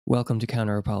Welcome to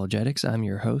Counter Apologetics. I'm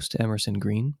your host, Emerson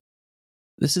Green.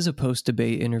 This is a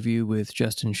post-debate interview with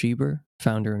Justin Schieber,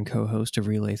 founder and co-host of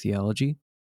Real Atheology.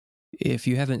 If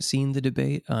you haven't seen the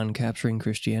debate on capturing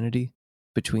Christianity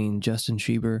between Justin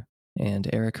Schieber and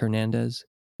Eric Hernandez,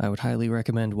 I would highly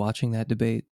recommend watching that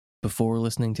debate before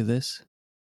listening to this.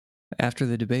 After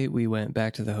the debate, we went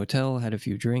back to the hotel, had a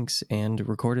few drinks, and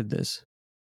recorded this.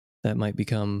 That might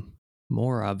become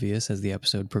more obvious as the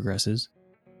episode progresses.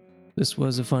 This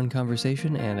was a fun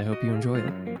conversation, and I hope you enjoy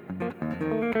it.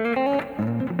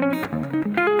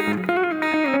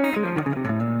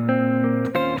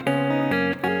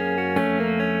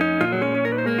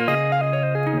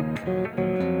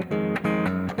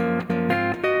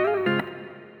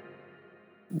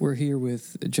 We're here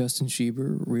with Justin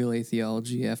Schieber, Real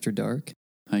Atheology After Dark.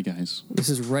 Hi, guys. This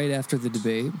is right after the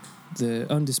debate, the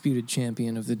undisputed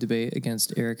champion of the debate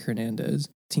against Eric Hernandez,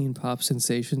 teen pop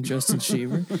sensation Justin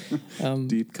Schieber.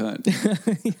 Deep cut.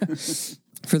 Yeah.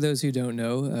 For those who don't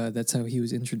know, that's how he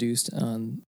was introduced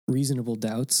on Reasonable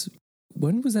Doubts.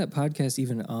 When was that podcast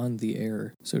even on the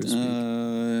air, so to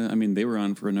speak? They were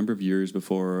on for a number of years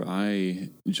before I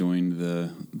joined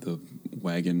the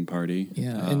wagon party.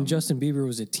 Yeah, and Justin Bieber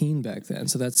was a teen back then,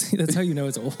 so that's how you know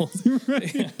it's old.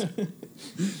 Right.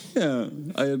 Yeah,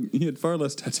 he had far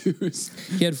less tattoos.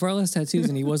 He had far less tattoos,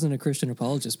 and he wasn't a Christian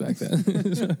apologist back then.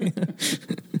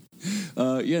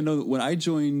 When I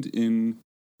joined in,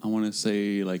 I want to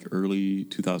say like early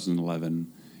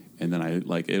 2011, and then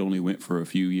it only went for a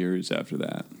few years after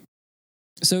that.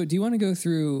 So do you want to go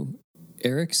through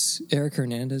Eric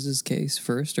Hernandez's case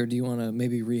first, or do you want to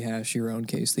maybe rehash your own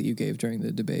case that you gave during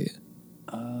the debate?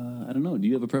 I don't know. Do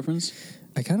you have a preference?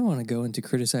 I kind of want to go into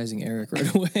criticizing Eric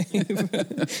right away.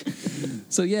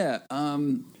 So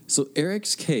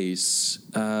Eric's case,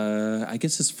 I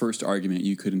guess his first argument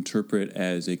you could interpret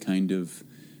as a kind of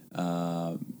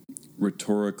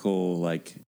rhetorical,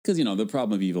 because, the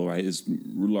problem of evil, right, is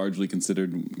largely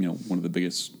considered, one of the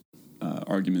biggest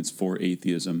arguments for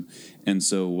atheism. And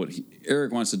so what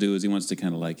Eric wants to do is he wants to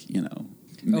kind of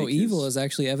evil is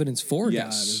actually evidence for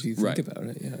God, if you think right. about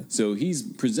it. Yeah. So he's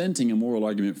presenting a moral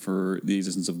argument for the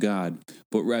existence of God,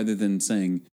 but rather than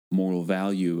saying moral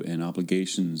value and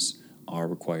obligations are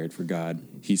required for God,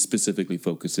 he specifically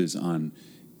focuses on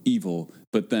evil,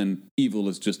 but then evil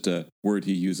is just a word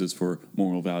he uses for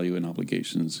moral value and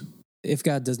obligations. If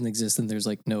God doesn't exist, then there's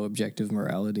no objective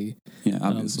morality. Yeah,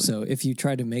 obviously. So if you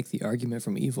try to make the argument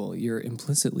from evil, you're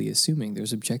implicitly assuming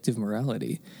there's objective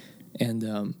morality, and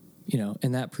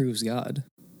and that proves God.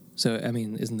 So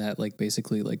isn't that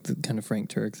basically the kind of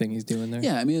Frank Turek thing he's doing there?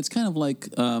 Yeah, it's kind of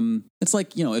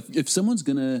if someone's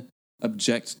gonna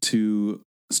object to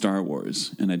Star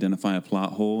Wars and identify a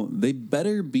plot hole, they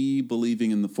better be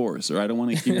believing in the Force, or I don't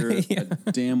want to hear a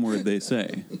damn word they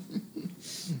say.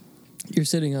 You're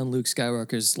sitting on Luke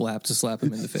Skywalker's lap to slap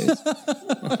him in the face.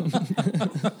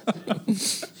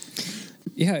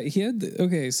 Yeah, he had...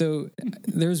 Okay, so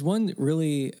there's one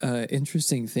really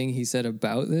interesting thing he said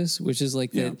about this, which is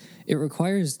that it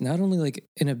requires not only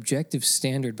an objective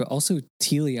standard, but also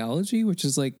teleology, which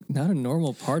is not a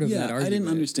normal part of that argument. I didn't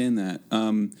understand that.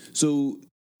 So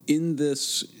in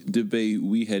this debate,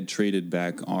 we had traded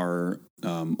back our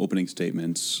opening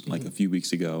statements a few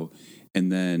weeks ago, and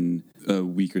then a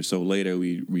week or so later,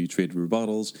 we traded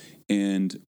rebuttals.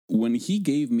 And when he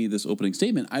gave me this opening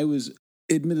statement, I was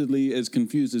admittedly as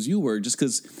confused as you were, just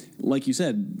because, like you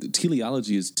said,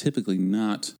 teleology is typically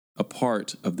not a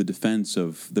part of the defense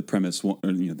of the premise, or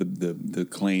the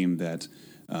claim that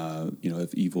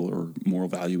if evil or moral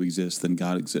value exists, then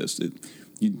God exists.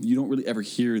 You don't really ever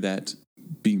hear that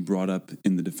being brought up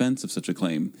in the defense of such a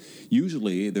claim.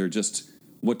 Usually, they're just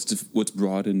what's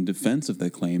brought in defense of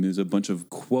that claim is a bunch of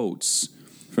quotes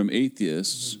from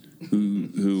atheists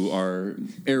who are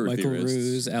error Michael theorists.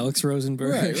 Ruse, Alex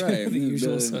Rosenberg, right. the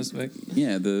usual suspect.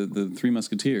 Yeah, the Three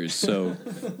Musketeers. So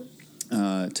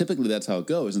typically that's how it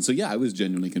goes. And so, I was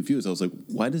genuinely confused. I was like,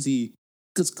 why does he...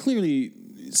 Because clearly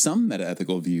some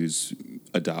metaethical views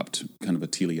adopt kind of a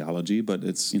teleology, but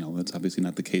it's obviously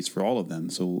not the case for all of them.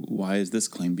 So why is this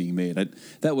claim being made?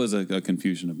 That was a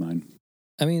confusion of mine.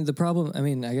 The problem...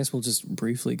 I guess we'll just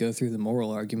briefly go through the moral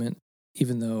argument,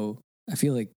 even though I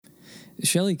feel like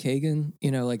Shelley Kagan,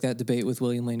 that debate with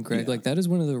William Lane Craig, that is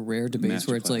one of the rare debates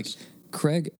where it's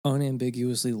Craig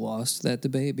unambiguously lost that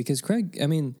debate, because Craig,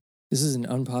 this is an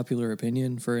unpopular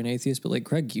opinion for an atheist, but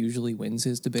Craig usually wins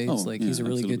his debates. He's a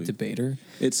really good debater.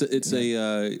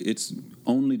 It's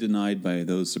only denied by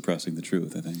those suppressing the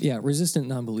truth, I think. Yeah, resistant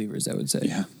non-believers, I would say.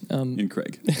 Yeah, in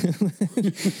Craig.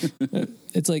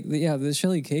 It's the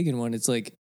Shelley Kagan one, it's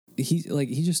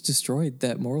he just destroyed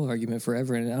that moral argument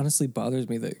forever, and it honestly bothers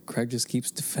me that Craig just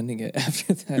keeps defending it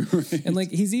after that. Right. And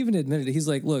like he's even admitted it. He's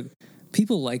like, look,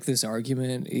 people like this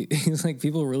argument. He's like,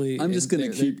 people really. I'm just gonna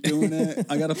keep doing it.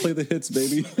 I gotta play the hits,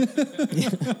 baby.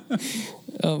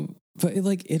 But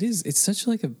it's such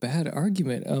like a bad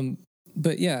argument.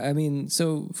 But yeah, I mean,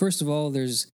 so first of all,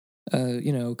 there's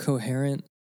coherent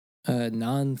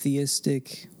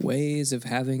non-theistic ways of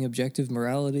having objective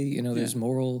morality. There's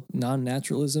moral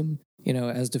non-naturalism,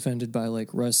 as defended by like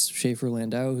Russ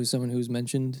Schaefer-Landau, who's someone who's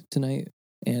mentioned tonight.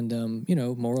 And,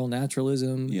 moral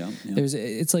naturalism. Yeah.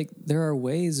 It's like there are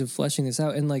ways of fleshing this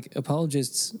out. And like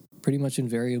apologists pretty much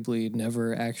invariably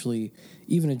never actually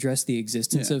even address the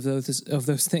existence of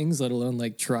those things, let alone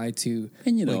like try to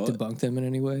debunk them in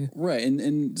any way. Right.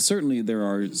 And certainly there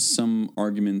are some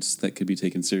arguments that could be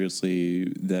taken seriously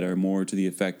that are more to the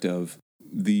effect of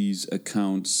these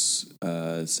accounts,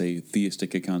 say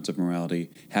theistic accounts of morality,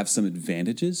 have some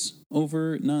advantages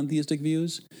over non-theistic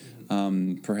views.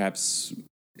 Perhaps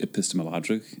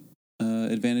epistemologic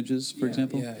advantages, for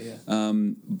example.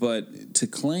 But to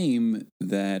claim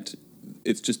that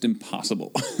it's just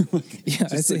impossible.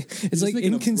 It's like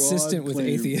inconsistent with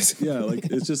atheism.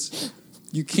 It's just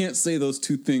you can't say those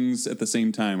two things at the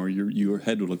same time, or your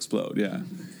head will explode.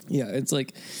 It's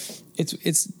like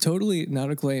it's totally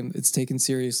not a claim it's taken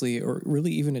seriously or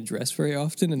really even addressed very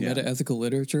often in metaethical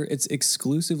literature. It's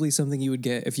exclusively something you would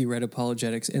get if you read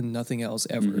apologetics and nothing else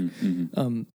ever.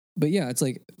 But yeah, it's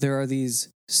like there are these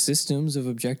systems of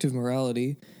objective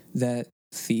morality that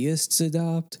theists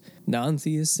adopt,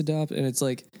 non-theists adopt, and it's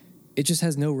like it just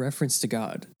has no reference to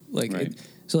God.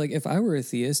 So if I were a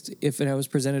theist, if I was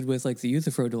presented with like the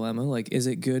Euthyphro dilemma, like is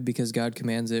it good because God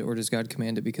commands it, or does God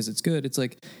command it because it's good? It's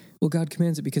like, well, God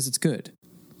commands it because it's good.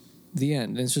 The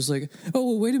end. And it's just like, oh,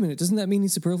 well, wait a minute, doesn't that mean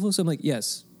he's superfluous? I'm like,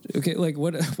 yes. Okay, like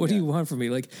what do you want from me?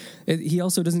 Like he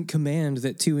also doesn't command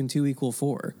that 2 and 2 equal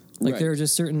 4. Like there are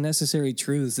just certain necessary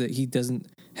truths that he doesn't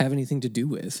have anything to do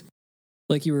with.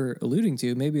 Like you were alluding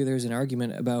to, maybe there's an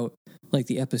argument about like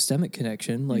the epistemic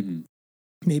connection, like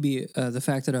maybe the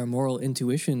fact that our moral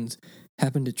intuitions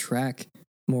happen to track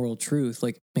moral truth,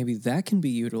 like maybe that can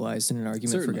be utilized in an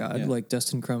argument for God, like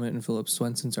Dustin Crummett and Philip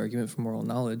Swenson's argument for moral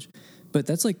knowledge. But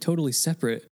that's like totally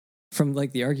separate from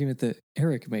like the argument that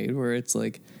Eric made, where it's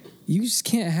like you just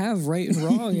can't have right and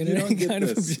wrong in any kind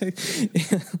of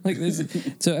like this.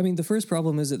 So I mean, the first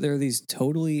problem is that there are these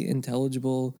totally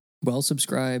intelligible,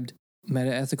 well-subscribed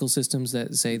metaethical systems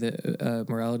that say that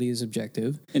morality is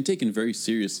objective and taken very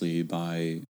seriously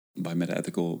by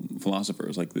metaethical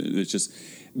philosophers. Like it's just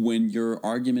when your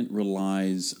argument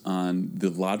relies on the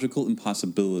logical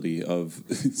impossibility of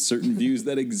certain views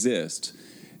that exist,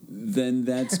 then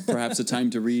that's perhaps a time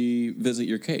to revisit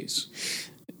your case.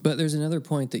 But there's another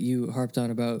point that you harped on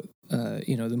about,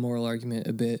 the moral argument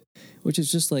a bit, which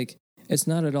is just like, it's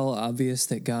not at all obvious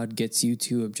that God gets you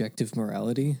to objective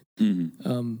morality.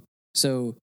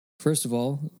 So first of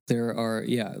all, there are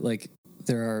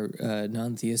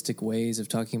non-theistic ways of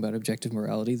talking about objective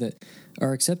morality that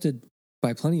are accepted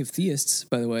by plenty of theists,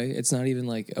 by the way. It's not even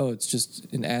like, oh, it's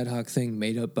just an ad hoc thing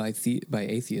made up by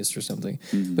atheists or something.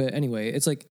 But anyway, it's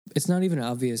like, it's not even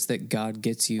obvious that God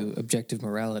gets you objective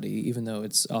morality, even though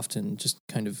it's often just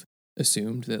kind of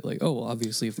assumed that like, oh, well,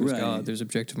 obviously if there's God, there's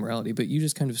objective morality. But you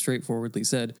just kind of straightforwardly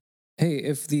said, hey,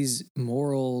 if these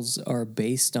morals are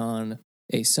based on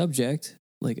a subject,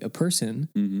 like a person,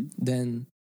 then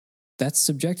that's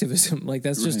subjectivism. Like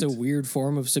that's just a weird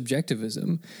form of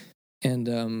subjectivism. And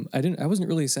I wasn't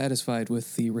really satisfied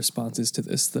with the responses to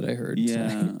this that I heard.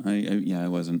 I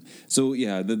wasn't. So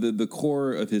the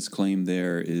core of his claim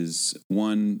there is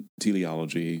one,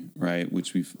 teleology, right,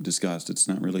 which we've discussed. It's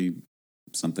not really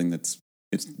something it's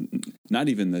not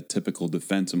even the typical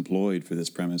defense employed for this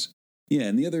premise. Yeah,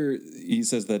 and the other, he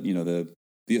says that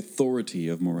the authority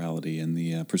of morality and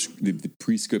the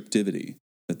prescriptivity,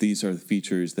 that these are the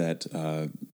features that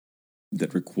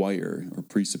require or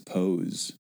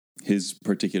presuppose his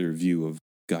particular view of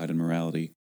God and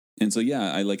morality. And so,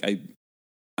 I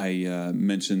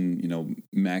mentioned,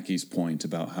 Mackey's point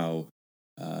about how,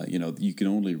 you can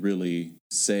only really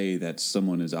say that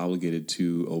someone is obligated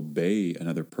to obey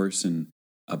another person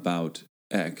about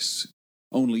X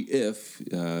only if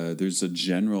there's a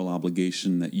general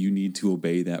obligation that you need to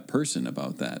obey that person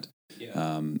about that.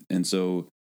 And so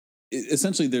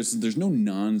essentially there's no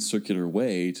non-circular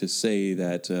way to say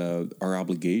that our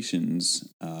obligations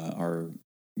are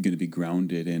going to be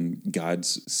grounded in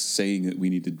God's saying that we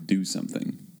need to do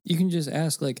something. You can just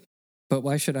ask, like, but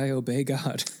why should I obey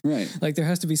God? Right. Like there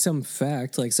has to be some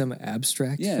fact, like some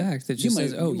abstract fact that just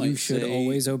says, you should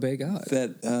always obey God.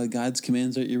 That God's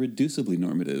commands are irreducibly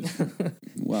normative.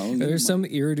 Well, there's some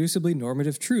irreducibly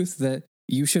normative truth that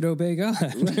you should obey God.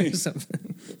 Right. Or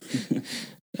something.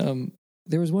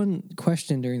 There was one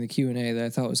question during the Q&A that I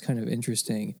thought was kind of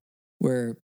interesting,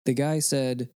 where the guy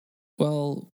said,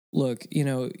 well, look,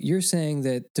 you're saying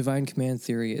that divine command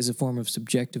theory is a form of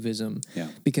subjectivism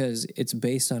because it's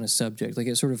based on a subject. Like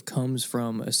it sort of comes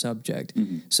from a subject.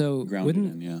 Mm-hmm. So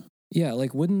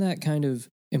wouldn't that kind of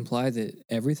imply that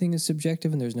everything is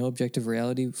subjective and there's no objective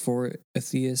reality for a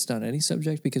theist on any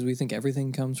subject because we think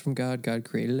everything comes from God? God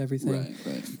created everything.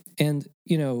 Right. And,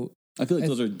 I feel like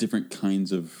those are different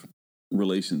kinds of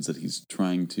relations that he's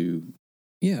trying to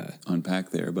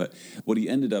unpack there. But what he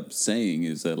ended up saying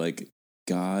is that, like,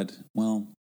 God, well,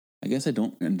 I guess I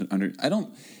don't,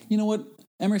 you know what,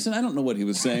 Emerson, I don't know what he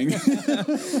was saying.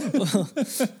 Well,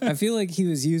 I feel like he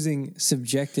was using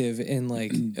subjective in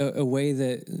like a way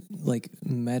that like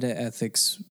meta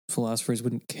ethics philosophers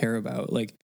wouldn't care about.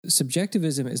 Like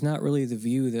subjectivism is not really the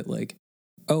view that like,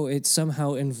 it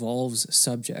somehow involves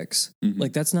subjects. Mm-hmm.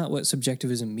 Like that's not what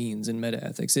subjectivism means in meta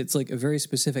ethics. It's like a very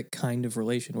specific kind of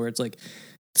relation where it's like,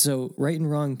 so right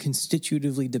and wrong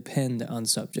constitutively depend on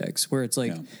subjects, where it's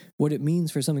like what it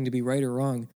means for something to be right or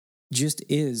wrong just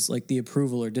is like the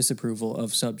approval or disapproval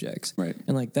of subjects. Right.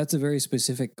 And like that's a very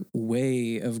specific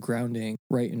way of grounding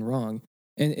right and wrong.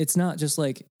 And it's not just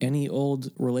like any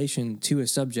old relation to a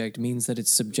subject means that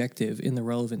it's subjective in the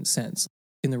relevant sense,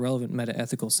 in the relevant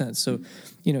meta-ethical sense. So,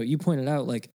 you pointed out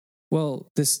like, well,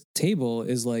 this table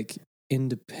is like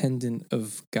independent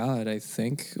of God, I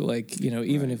think. Like,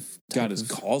 even if God is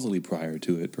causally prior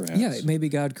to it, perhaps. Yeah, maybe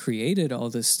God created all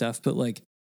this stuff, but like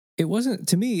it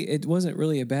wasn't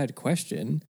really a bad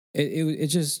question. It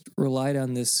just relied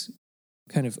on this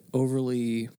kind of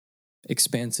overly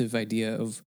expansive idea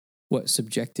of what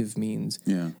subjective means.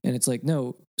 Yeah. And it's like,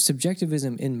 no,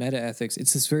 subjectivism in meta-ethics,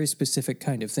 it's this very specific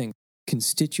kind of thing.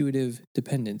 Constitutive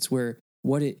dependence, where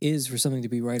what it is for something to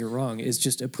be right or wrong is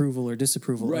just approval or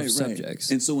disapproval of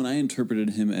subjects. And so when I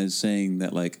interpreted him as saying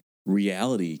that like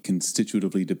reality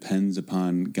constitutively depends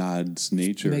upon God's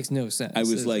nature, it makes no sense. I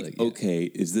was like, okay,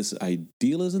 is this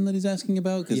idealism that he's asking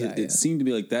about? Because it seemed to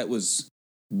be like that was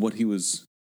what he was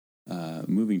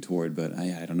moving toward, but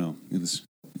I don't know. It was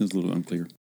a little unclear.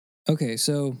 Okay,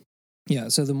 so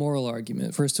the moral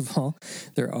argument. First of all,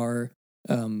 there are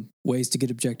ways to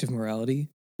get objective morality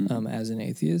as an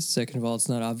atheist. Second of all, it's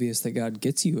not obvious that God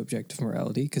gets you objective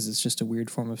morality because it's just a weird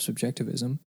form of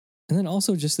subjectivism. And then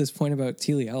also just this point about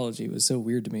teleology was so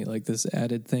weird to me, like this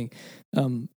added thing.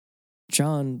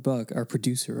 John Buck, our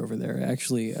producer over there,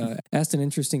 actually asked an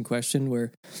interesting question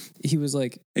where he was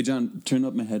like, "Hey, John, turn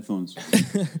up my headphones."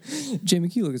 Jamie,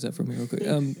 can you look this up for me real quick?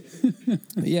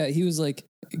 He was like,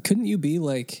 couldn't you be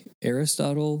like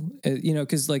Aristotle?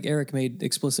 Because like Eric made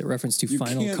explicit reference to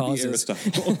final causes. Be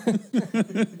Aristotle.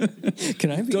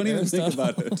 Can I be Don't Aristotle? even think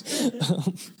about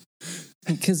it.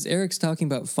 Because Eric's talking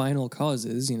about final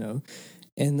causes, and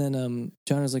then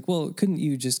John was like, well, couldn't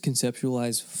you just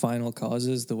conceptualize final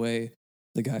causes the way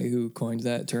the guy who coined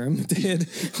that term did,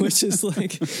 which is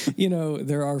like,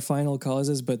 there are final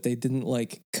causes, but they didn't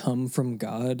like come from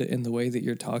God in the way that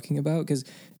you're talking about. Because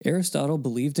Aristotle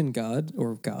believed in God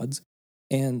or gods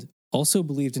and also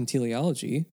believed in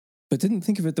teleology, but didn't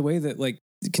think of it the way that like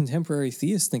contemporary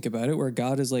theists think about it, where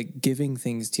God is like giving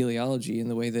things teleology in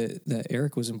the way that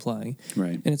Eric was implying.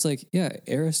 Right. And it's like,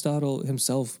 Aristotle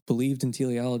himself believed in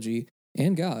teleology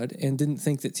and God and didn't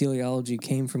think that teleology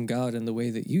came from God in the way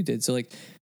that you did. So like,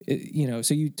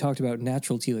 so you talked about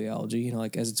natural teleology,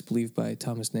 like as it's believed by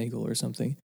Thomas Nagel or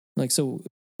something. Like, so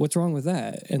what's wrong with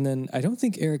that? And then I don't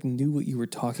think Eric knew what you were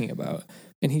talking about.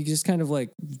 And he just kind of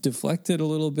like deflected a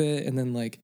little bit and then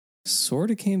like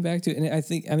sort of came back to it.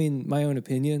 And my own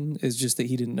opinion is just that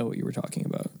he didn't know what you were talking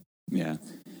about. Yeah.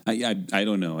 I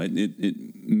don't know. It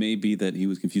may be that he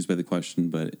was confused by the question,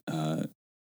 but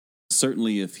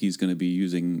certainly if he's going to be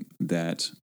using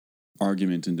that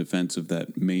argument in defense of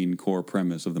that main core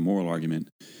premise of the moral argument,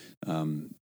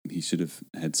 he should have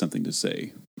had something to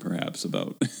say, perhaps,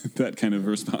 about that kind of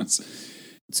response.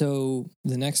 So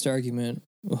the next argument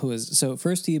was,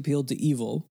 first he appealed to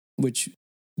evil, which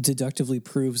deductively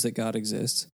proves that God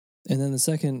exists. And then the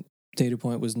second data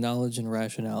point was knowledge and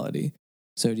rationality.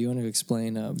 So do you want to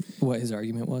explain what his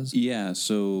argument was? Yeah,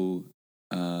 so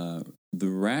the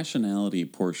rationality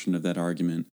portion of that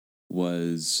argument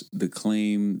was the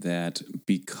claim that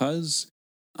because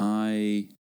I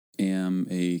am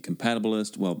a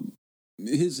compatibilist, well,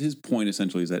 his point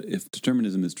essentially is that if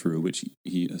determinism is true, which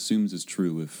he assumes is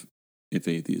true if if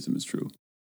atheism is true.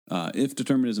 If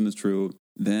determinism is true,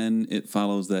 then it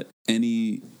follows that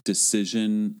any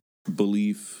decision,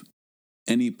 belief,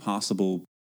 any possible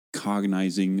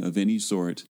cognizing of any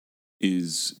sort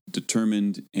is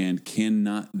determined and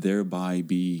cannot thereby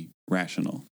be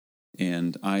rational.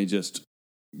 And I just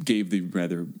gave the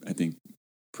rather, I think,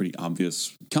 pretty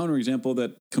obvious counterexample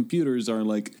that computers are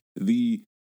like the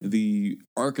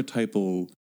archetypal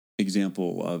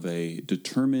example of a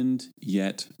determined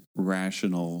yet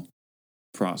rational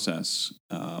process.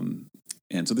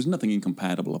 And so there's nothing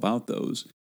incompatible about those.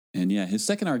 And yeah, his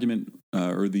second argument,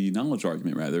 or the knowledge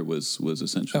argument rather, was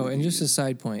essentially. Oh, and just a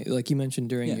side point, like you mentioned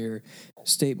during your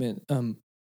statement.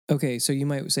 Okay, so you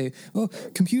might say, "Oh,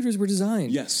 computers were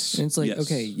designed." Yes, and it's like,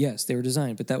 okay, yes, they were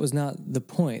designed, but that was not the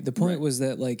point. The point was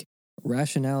that like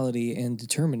rationality and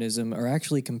determinism are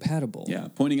actually compatible. Yeah,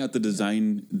 pointing out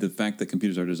the fact that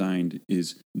computers are designed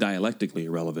is dialectically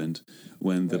irrelevant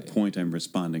when the point I'm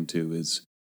responding to is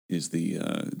the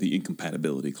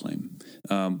incompatibility claim.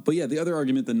 But yeah, the other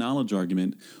argument, the knowledge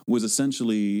argument, was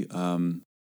essentially an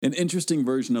interesting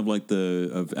version of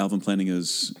of Alvin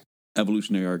Plantinga's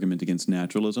evolutionary argument against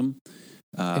naturalism.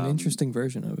 An interesting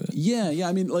version of it. Yeah.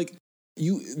 I mean, like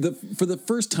for the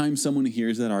first time someone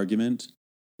hears that argument,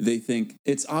 they think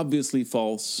it's obviously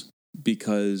false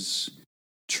because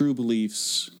true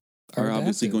beliefs are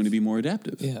obviously going to be more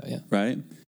adaptive. Yeah. Right?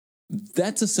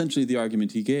 That's essentially the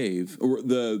argument he gave, or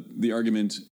the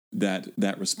argument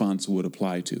that response would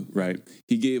apply to, right?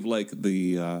 He gave like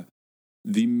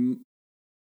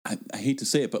I hate to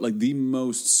say it, but like the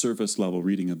most surface level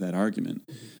reading of that argument.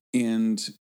 And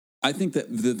I think that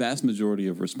the vast majority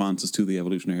of responses to the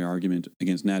evolutionary argument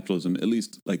against naturalism, at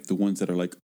least like the ones that are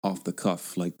like off the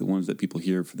cuff, like the ones that people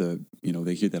hear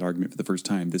they hear that argument for the first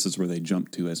time, this is where they jump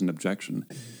to as an objection.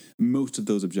 Most of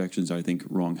those objections are, I think,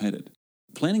 wrong-headed.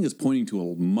 Plantinga is pointing to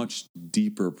a much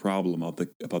deeper problem about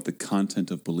the content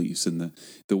of beliefs and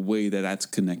the way that that's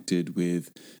connected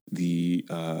with the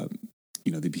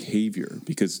behavior,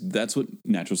 because that's what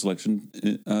natural selection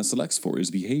selects for, is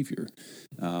behavior.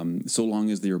 So long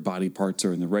as your body parts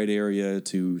are in the right area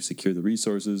to secure the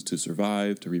resources, to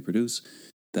survive, to reproduce,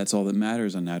 that's all that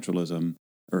matters on naturalism,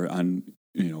 or on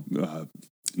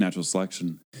natural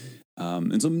selection.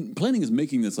 And so Plantinga is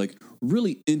making this like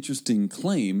really interesting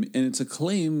claim, and it's a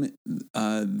claim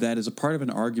that is a part of an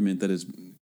argument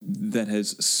that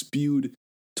has spewed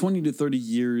 20 to 30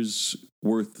 years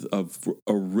worth of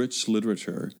a rich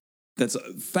literature that's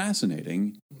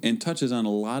fascinating and touches on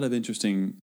a lot of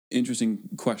interesting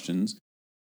questions.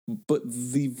 But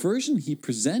the version he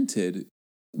presented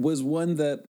was one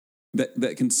that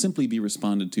can simply be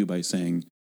responded to by saying,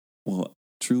 well,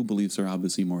 true beliefs are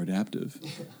obviously more adaptive.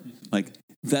 Like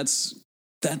that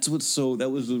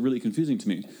was really confusing to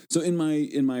me. So in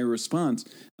my response,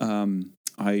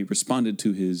 I responded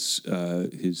to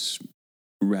his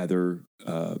rather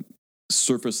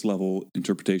surface level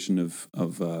interpretation of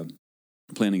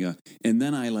Plantinga, and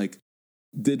then I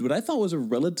did what I thought was a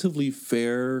relatively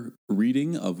fair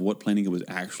reading of what Plantinga was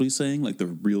actually saying, like the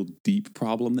real deep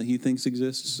problem that he thinks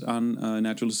exists on a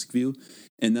naturalistic view.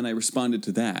 And then I responded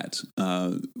to that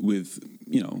with,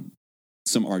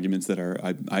 some arguments that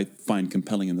I find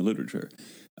compelling in the literature.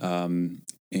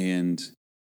 And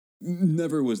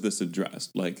never was this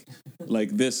addressed. I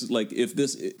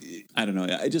don't know.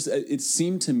 It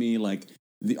seemed to me like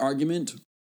the argument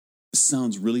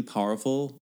sounds really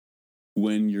powerful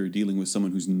when you're dealing with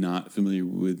someone who's not familiar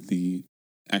with the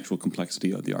actual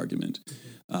complexity of the argument.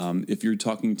 If you're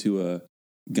talking to a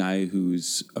guy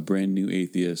who's a brand new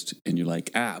atheist and you're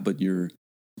like,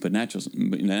 but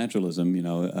naturalism,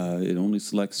 it only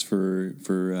selects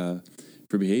for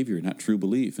behavior, not true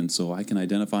belief. And so I can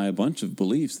identify a bunch of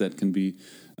beliefs that can be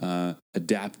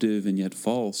adaptive and yet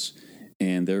false.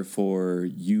 And therefore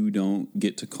you don't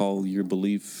get to call your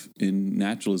belief in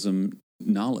naturalism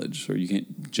knowledge, or you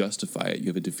can't justify it. You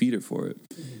have a defeater for it.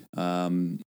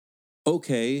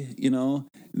 Okay,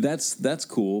 that's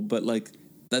cool, but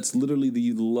that's literally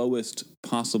the lowest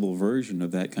possible version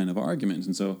of that kind of argument.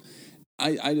 And so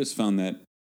I just found that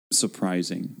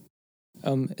surprising.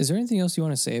 Is there anything else you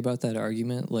want to say about that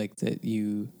argument?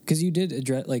 Because you did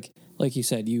address, like you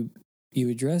said, you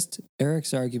addressed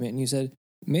Eric's argument, and you said,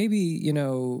 maybe,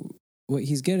 what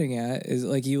he's getting at is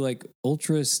you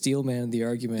ultra steelman the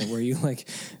argument where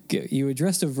you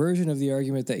addressed a version of the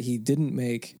argument that he didn't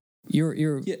make.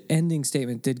 Your ending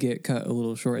statement did get cut a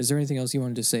little short. Is there anything else you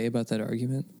wanted to say about that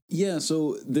argument? Yeah,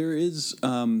 so there is,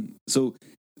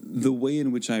 the way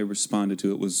in which I responded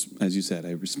to it was, as you said,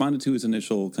 I responded to his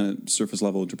initial kind of surface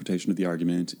level interpretation of the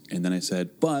argument, and then I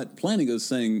said, but Plantinga is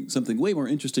saying something way more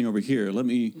interesting over here. Let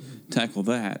me tackle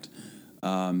that.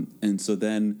 And so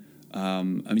then,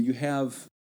 you have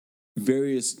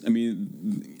various,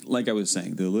 like I was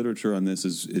saying, the literature on this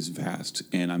is vast,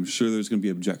 and I'm sure there's going to be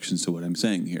objections to what I'm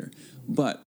saying here.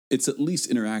 But it's at least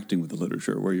interacting with the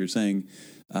literature where you're saying,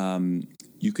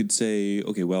 you could say,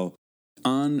 okay, well,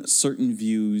 on certain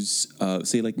views,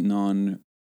 say like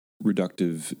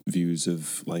non-reductive views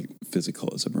of like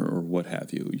physicalism or what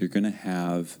have you, you're going to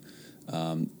have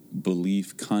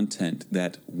belief content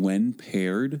that when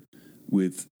paired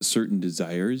with certain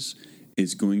desires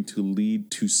is going to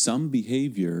lead to some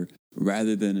behavior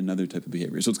rather than another type of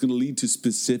behavior. So it's going to lead to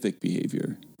specific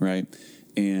behavior, right?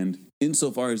 And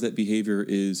insofar as that behavior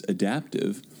is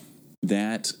adaptive,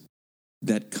 that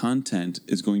content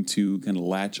is going to kind of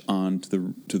latch on to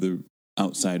the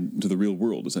outside, to the real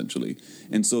world, essentially.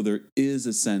 And so there is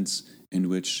a sense in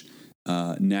which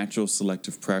natural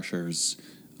selective pressures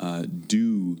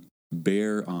do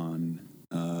bear on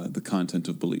the content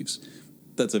of beliefs.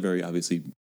 That's a very obviously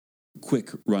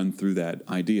quick run through that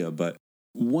idea, but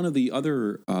one of the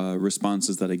other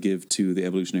responses that I give to the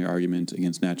evolutionary argument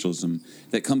against naturalism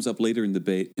that comes up later in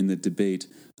the debate,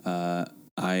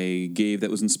 I gave that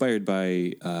was inspired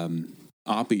by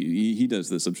Oppie. He does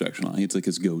this objection line. It's like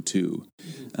his go-to.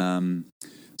 So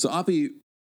Oppie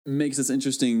makes this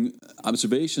interesting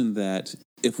observation that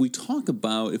if we talk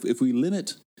about, if we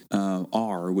limit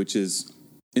R, which is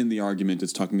in the argument,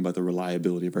 it's talking about the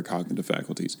reliability of our cognitive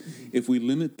faculties. If we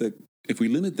limit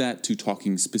that to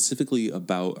talking specifically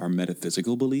about our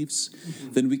metaphysical beliefs,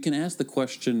 then we can ask the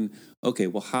question, okay,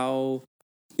 well,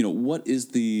 what is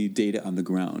the data on the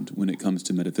ground when it comes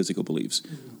to metaphysical beliefs?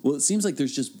 Well, it seems like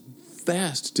there's just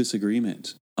vast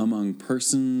disagreement among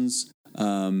persons,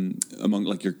 among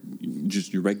like your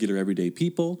regular everyday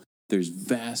people. There's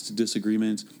vast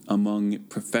disagreement among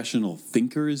professional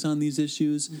thinkers on these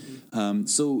issues.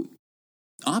 So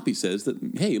Oppie says that,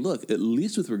 hey, look, at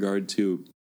least with regard to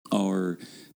our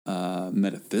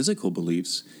metaphysical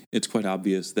beliefs, it's quite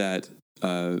obvious that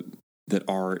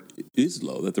R is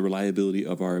low, that the reliability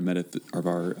of our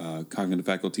cognitive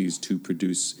faculties to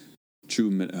produce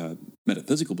true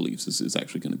metaphysical beliefs is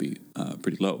actually going to be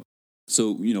pretty low.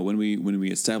 So when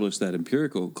we establish that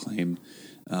empirical claim,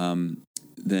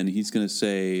 then he's going to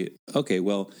say, okay,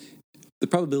 well, the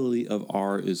probability of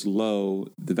R is low.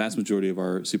 The vast majority of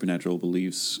our supernatural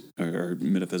beliefs or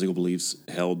metaphysical beliefs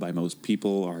held by most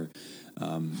people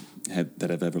that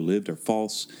have ever lived are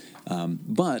false.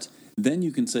 But then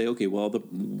you can say, okay, well,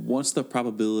 what's the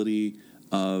probability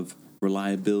of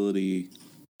reliability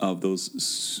of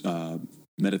those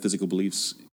metaphysical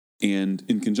beliefs and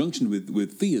in conjunction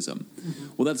with theism?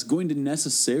 Well, that's going to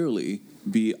necessarily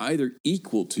be either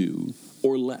equal to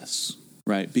or less,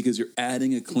 right? Because you're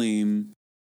adding a claim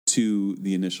to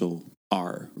the initial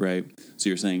R, right? So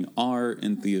you're saying R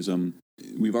in theism,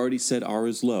 we've already said R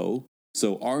is low,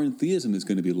 so R in theism is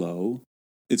going to be low.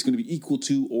 It's going to be equal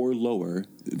to or lower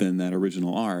than that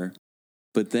original R.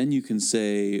 But then you can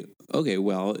say, okay,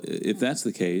 well, if that's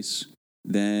the case,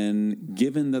 then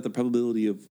given that the probability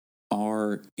of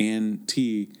R and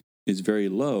T is very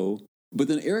low, but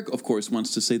then Eric, of course,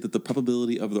 wants to say that the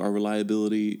probability of our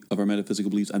reliability of our metaphysical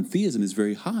beliefs on theism is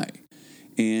very high.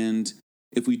 And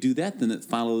if we do that, then it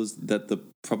follows that the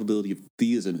probability of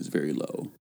theism is very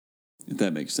low, if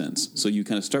that makes sense. So you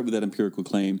kind of start with that empirical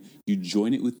claim, you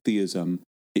join it with theism.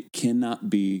 It cannot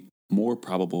be more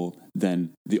probable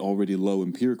than the already low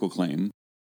empirical claim.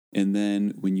 And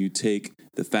then when you take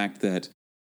the fact that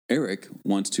Eric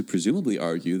wants to presumably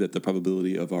argue that the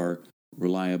probability of our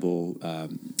reliable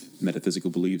metaphysical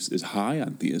beliefs is high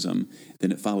on theism,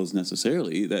 then it follows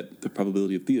necessarily that the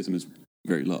probability of theism is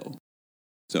very low.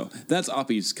 So that's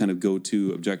Oppie's kind of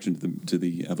go-to objection to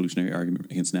the evolutionary argument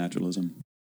against naturalism.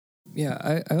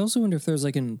 Yeah, I also wonder if there's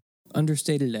like an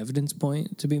understated evidence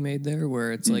point to be made there,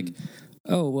 where it's like,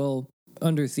 oh, well,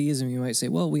 under theism, you might say,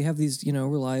 well, we have these,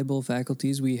 reliable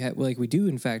faculties. We do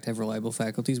in fact have reliable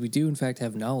faculties. We do in fact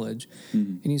have knowledge.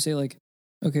 And you say like,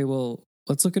 okay, well,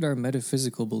 let's look at our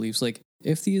metaphysical beliefs. Like,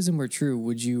 if theism were true,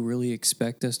 would you really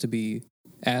expect us to be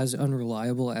as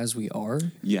unreliable as we are?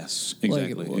 Yes,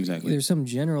 exactly, exactly. There's some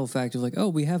general fact of like, oh,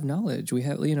 we have knowledge. We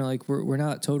have, like we're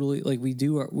not totally like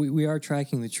we are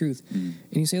tracking the truth. And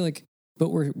you say like, but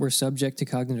we're subject to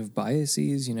cognitive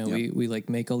biases. We like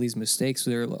make all these mistakes.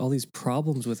 There are all these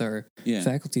problems with our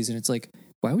faculties, and it's like,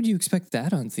 why would you expect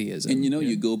that on theism? And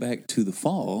you go back to the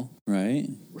fall, right?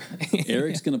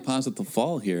 Eric's going to posit the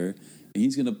fall here. And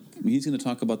he's going to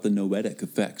talk about the noetic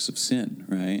effects of sin,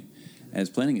 right? As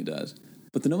Plantinga does.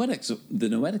 But the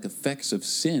noetic effects of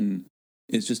sin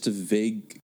is just a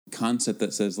vague concept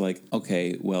that says like,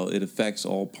 okay, well, it affects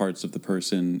all parts of the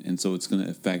person, and so it's going to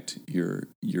affect your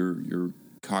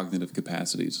cognitive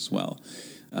capacities as well.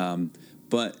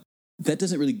 But that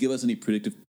doesn't really give us any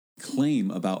predictive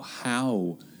claim about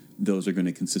how those are going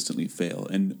to consistently fail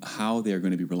and how they are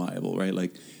going to be reliable, right?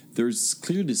 Like, there's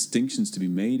clear distinctions to be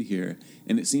made here,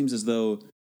 and it seems as though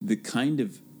the kind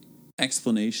of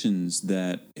explanations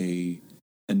that a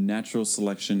natural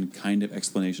selection kind of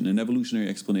explanation, an evolutionary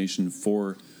explanation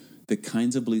for the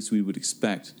kinds of beliefs we would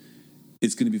expect,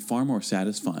 is going to be far more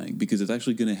satisfying because it's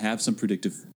actually going to have some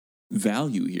predictive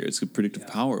value here. It's a predictive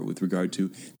power with regard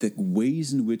to the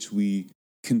ways in which we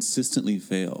consistently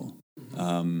fail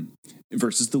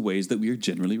versus the ways that we are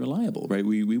generally reliable, right?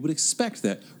 We would expect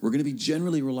that we're going to be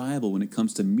generally reliable when it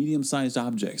comes to medium-sized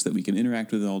objects that we can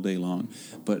interact with all day long.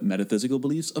 But metaphysical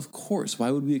beliefs, of course,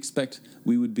 why would we expect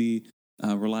we would be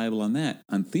reliable on that?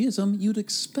 On theism, you'd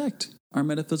expect our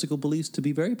metaphysical beliefs to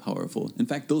be very powerful. In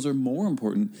fact, those are more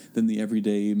important than the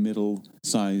everyday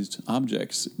middle-sized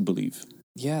objects belief.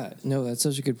 Yeah, no, that's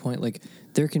such a good point. Like,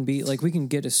 there can be, like, we can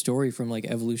get a story from, like,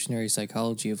 evolutionary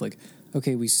psychology of, like,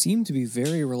 okay, we seem to be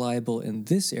very reliable in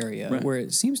this area where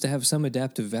it seems to have some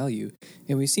adaptive value,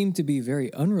 and we seem to be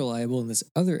very unreliable in this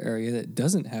other area that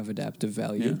doesn't have adaptive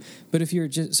value. Yeah. But if you're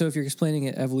if you're explaining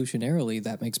it evolutionarily,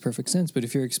 that makes perfect sense. But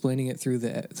if you're explaining it through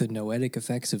the noetic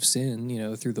effects of sin,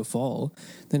 through the fall,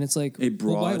 then it's like a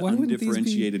broad, why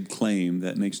undifferentiated claim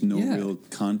that makes no real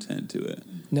content to it.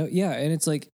 No, yeah, and it's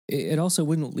like, it also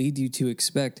wouldn't lead you to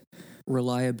expect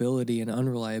reliability and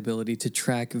unreliability to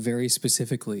track very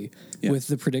specifically with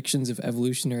the predictions of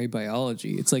evolutionary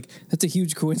biology. It's like, that's a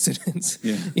huge coincidence.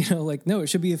 Yeah. Like, no, it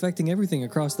should be affecting everything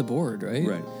across the board, right?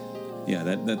 Right. Yeah,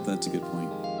 that's a good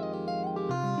point.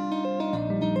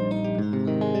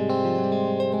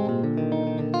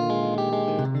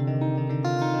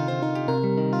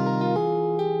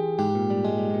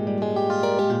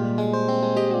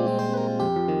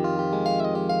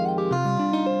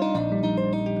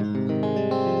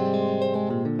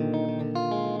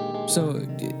 So,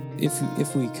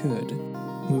 if we could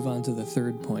move on to the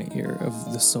third point here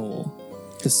of the soul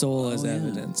as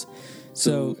evidence.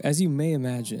 So, as you may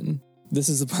imagine, this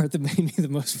is the part that made me the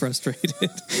most frustrated.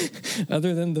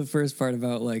 Other than the first part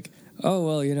about like, oh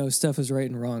well, stuff is right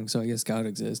and wrong, so I guess God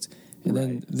exists. And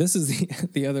then this is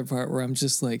the other part where I'm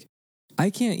just like, I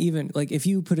can't even, like, if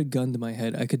you put a gun to my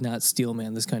head, I could not steel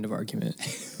man this kind of argument.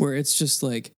 Where it's just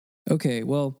like, okay,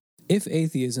 well, if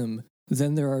atheism,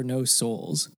 then there are no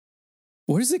souls.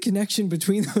 What is the connection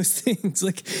between those things?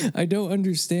 Like, I don't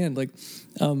understand. Like,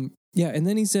 yeah. And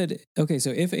then he said, okay, so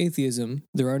if atheism,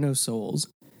 there are no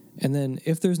souls. And then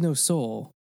if there's no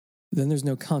soul, then there's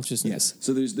no consciousness. Yes.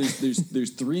 So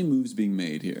there's three moves being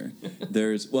made here.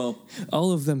 There's, well,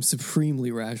 all of them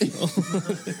supremely rational.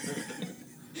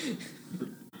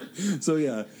 So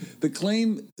yeah, the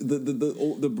claim,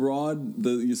 the broad,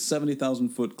 the 70,000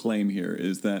 foot claim here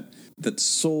is that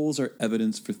souls are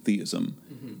evidence for theism.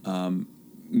 Mm-hmm.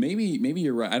 Maybe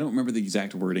you're right. I don't remember the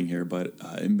exact wording here, but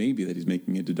it may be that he's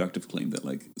making a deductive claim that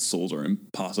like souls are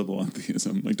impossible on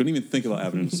theism. Like, don't even think about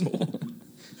having a soul.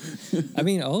 I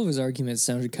mean, all of his arguments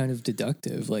sounded kind of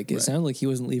deductive. Like, it sounded like he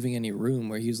wasn't leaving any room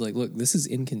where he was like, look, this is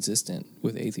inconsistent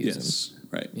with atheism. Yes,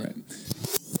 right.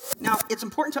 Now, it's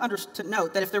important to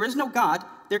note that if there is no God,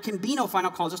 there can be no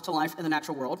final causes to life in the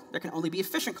natural world. There can only be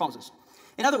efficient causes.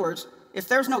 In other words, if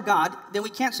there's no God, then we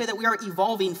can't say that we are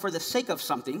evolving for the sake of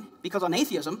something, because on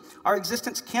atheism, our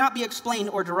existence cannot be explained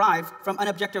or derived from an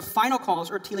objective final cause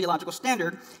or teleological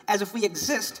standard, as if we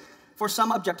exist for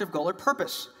some objective goal or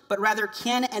purpose, but rather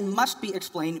can and must be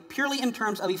explained purely in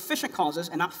terms of efficient causes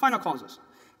and not final causes.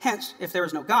 Hence, if there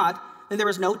is no God, then there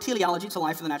is no teleology to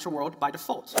life in the natural world by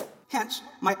default. Hence,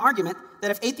 my argument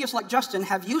that if atheists like Justin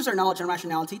have used their knowledge and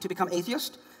rationality to become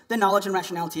atheist, then knowledge and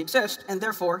rationality exist, and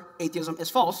therefore atheism is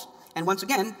false. And once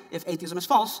again, if atheism is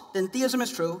false, then theism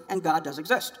is true and God does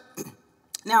exist.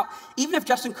 Now, even if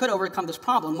Justin could overcome this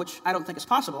problem, which I don't think is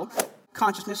possible,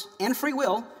 consciousness and free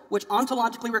will, which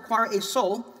ontologically require a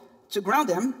soul to ground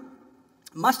them,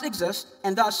 must exist,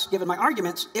 and thus, given my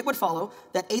arguments, it would follow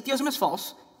that atheism is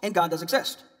false and God does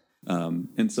exist.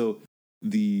 And so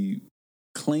the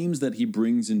claims that he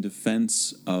brings in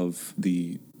defense of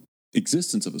the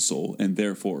existence of a soul and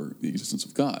therefore the existence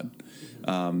of God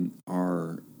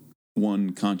are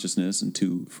one, consciousness, and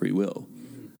two, free will.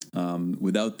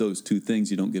 Without those two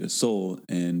things, you don't get a soul,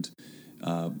 and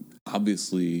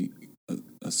obviously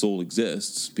a soul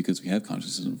exists because we have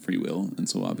consciousness and free will, and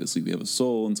so obviously we have a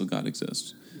soul, and so God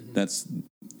exists. That's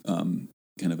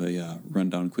kind of a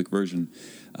rundown, quick version.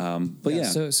 But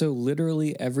yeah. So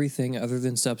literally everything other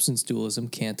than substance dualism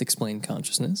can't explain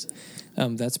consciousness.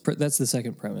 That's the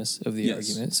second premise of the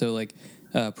argument. So like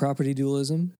property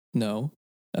dualism, no.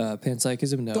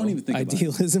 Panpsychism, no. Don't even think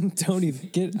Idealism, don't even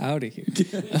get out of here.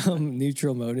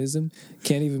 Neutral monism,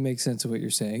 can't even make sense of what you're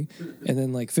saying. And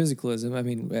then like physicalism, I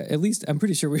mean, at least I'm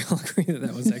pretty sure we all agree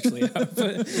that was actually out.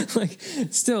 But like,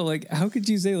 still, like, how could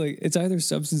you say like it's either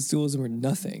substance dualism or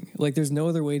nothing? Like, there's no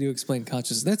other way to explain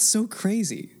consciousness. That's so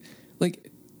crazy. Like,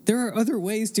 there are other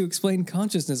ways to explain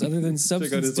consciousness other than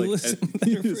substance dualism.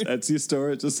 His Etsy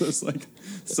store, it just says like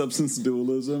substance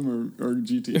dualism or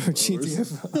GTFO. Or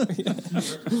GTFO,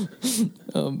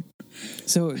 yeah.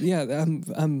 So yeah,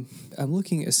 I'm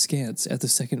looking askance at the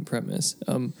second premise,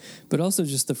 but also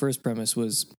just the first premise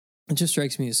was, it just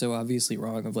strikes me as so obviously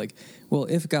wrong. Of like, well,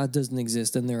 if God doesn't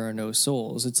exist, then there are no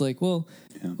souls. It's like, well,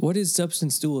 what is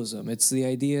substance dualism? It's the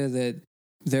idea that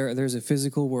there's a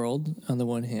physical world on the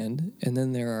one hand, and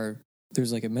then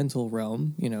there's like a mental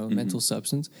realm, mental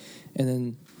substance. And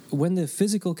then when the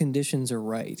physical conditions are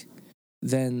right,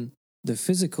 then the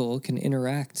physical can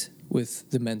interact with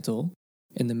the mental,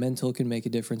 and the mental can make a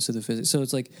difference to the physical. So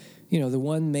it's like, the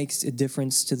one makes a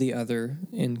difference to the other,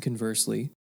 and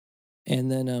conversely.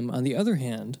 And then on the other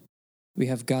hand, we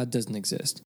have God doesn't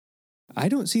exist. I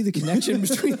don't see the connection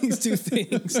between these two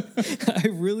things. I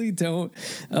really don't.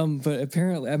 But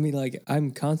apparently, I mean, like,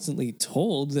 I'm constantly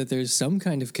told that there's some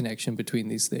kind of connection between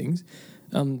these things.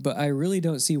 But I really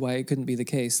don't see why it couldn't be the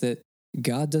case that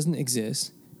God doesn't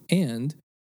exist and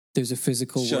there's a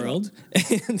physical world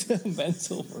and a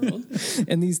mental world,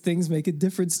 and these things make a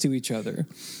difference to each other.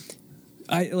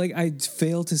 I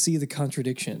fail to see the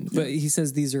contradiction, but he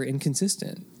says these are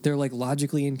inconsistent. They're like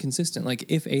logically inconsistent. Like,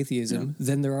 if atheism,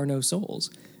 then there are no souls.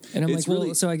 And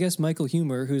I'm so I guess Michael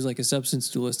Huemer, who's like a substance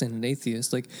dualist and an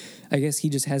atheist, like, I guess he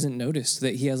just hasn't noticed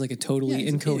that he has like a totally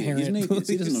incoherent. He's an atheist.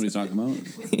 He doesn't know what he's talking about.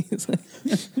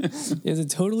 He has a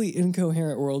totally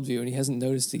incoherent worldview, and he hasn't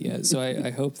noticed it yet. So I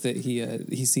hope that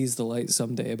he sees the light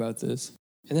someday about this.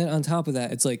 And then on top of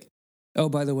that, it's like, oh,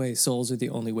 by the way, souls are the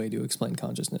only way to explain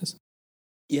consciousness.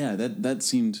 Yeah, that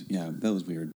seemed, that was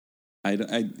weird.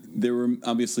 There were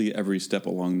obviously every step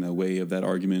along the way of that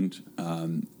argument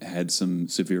had some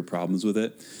severe problems with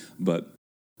it, but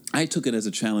I took it as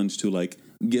a challenge to like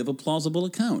give a plausible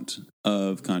account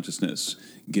of consciousness,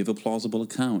 give a plausible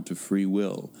account of free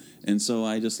will, and so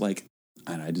I just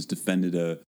defended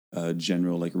a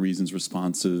general like reasons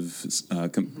responsive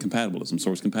compatibilism,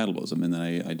 source compatibilism, and then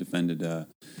I defended the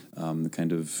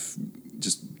kind of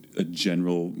just a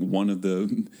general one of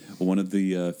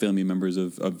the family members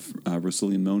of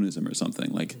Russellian monism or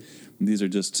something. Like, these are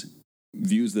just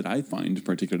views that I find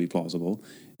particularly plausible,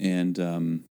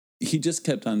 and he just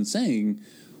kept on saying,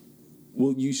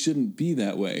 well, you shouldn't be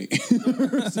that way,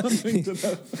 or something to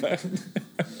that effect.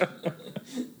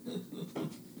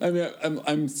 I mean,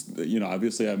 I'm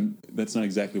obviously that's not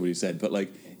exactly what he said, but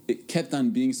like, it kept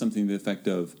on being something to the effect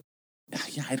of,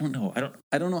 I don't know.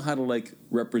 I don't know how to like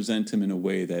represent him in a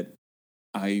way that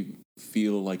I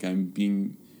feel like I'm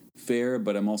being fair,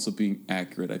 but I'm also being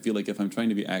accurate. I feel like if I'm trying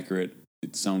to be accurate,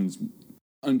 it sounds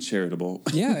uncharitable.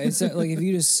 Yeah, it's like if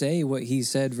you just say what he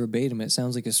said verbatim, it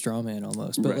sounds like a straw man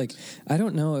almost. But right. Like, I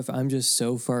don't know if I'm just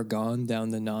so far gone down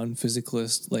the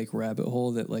non-physicalist like rabbit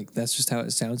hole that like that's just how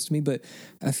it sounds to me. But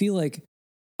I feel like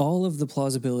all of the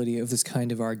plausibility of this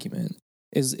kind of argument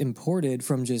is imported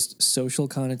from just social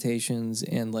connotations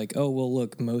and like, oh, well,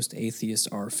 look, most atheists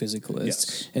are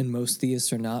physicalists and most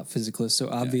theists are not physicalists. So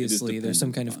obviously there's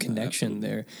some kind of connection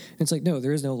there. And it's like, no,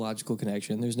 there is no logical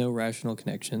connection. There's no rational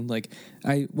connection. Like,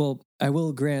 I will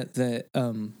grant that,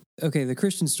 okay, the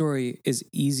Christian story is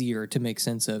easier to make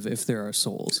sense of if there are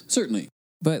souls. Certainly.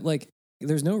 But like,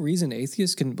 there's no reason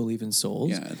atheists couldn't believe in souls.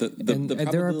 Yeah, and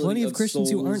there are plenty of Christians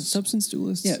who aren't substance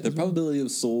dualists. Yeah, the probability of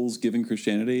souls given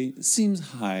Christianity seems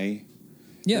high.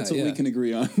 Yeah, that's what we can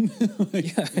agree on.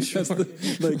 Like, yeah, sure.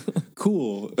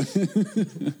 Cool.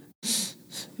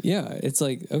 Yeah, it's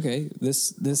like, okay,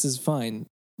 this is fine.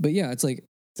 But yeah, it's like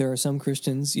there are some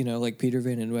Christians, like Peter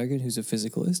Van Inwagen, who's a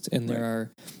physicalist, and there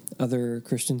are other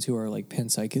Christians who are like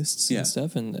panpsychists and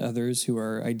stuff, and others who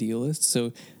are idealists.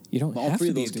 So you don't have to be. All three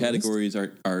of those categories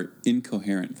are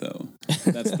incoherent, though.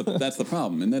 That's the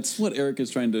problem, and that's what Eric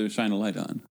is trying to shine a light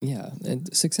on. Yeah,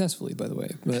 and successfully, by the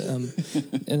way. But and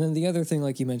then the other thing,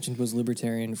 like you mentioned, was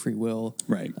libertarian free will,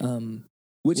 right?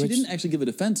 Which he didn't actually give a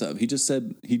defense of. He just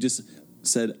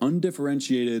said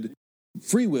undifferentiated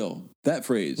free will. That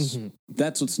phrase,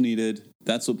 that's what's needed.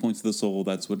 That's what points to the soul.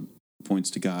 That's what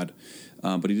points to God.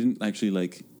 But he didn't actually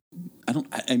like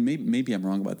maybe I'm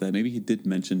wrong about that. Maybe he did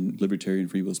mention libertarian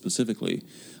free will specifically,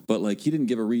 but like he didn't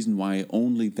give a reason why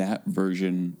only that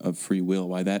version of free will,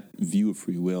 why that view of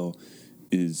free will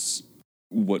is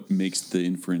what makes the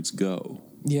inference go.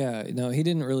 Yeah, no, he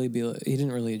didn't really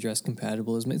address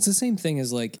compatibilism. It's the same thing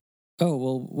as like, oh,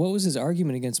 well, what was his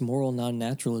argument against moral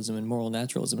non-naturalism and moral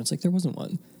naturalism? It's like there wasn't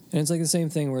one. And it's like the same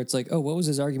thing where it's like, oh, what was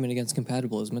his argument against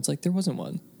compatibilism? It's like there wasn't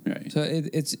one. Right. So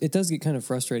it does get kind of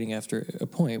frustrating after a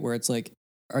point where it's like,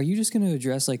 are you just going to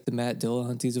address like the Matt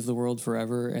Dillahunties of the world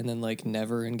forever and then like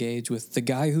never engage with the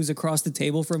guy who's across the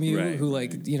table from you who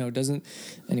like, you know, doesn't,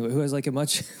 anyway, who has like a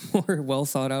much more well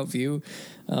thought out view.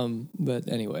 But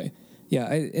anyway,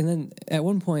 yeah. And then at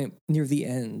one point near the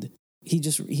end,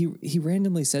 he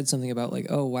randomly said something about like,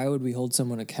 oh, why would we hold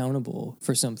someone accountable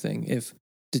for something if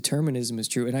determinism is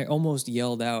true? And I almost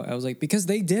yelled out. I was like, because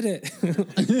they did it.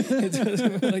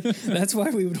 Like, that's why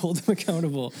we would hold them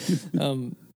accountable.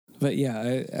 But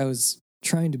yeah, I was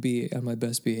trying to be on my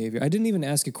best behavior. I didn't even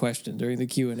ask a question during the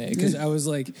Q&A because I was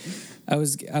like, I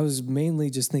was mainly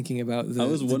just thinking about the. I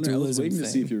was waiting thing. to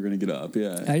see if you were going to get up.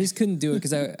 Yeah, I just couldn't do it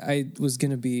because I was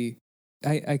going to be.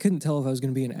 I couldn't tell if I was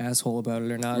going to be an asshole about it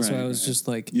or not, so I was just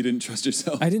like... You didn't trust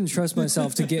yourself. I didn't trust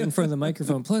myself to get in front of the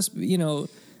microphone. Plus, you know,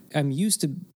 I'm used to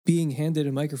being handed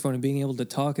a microphone and being able to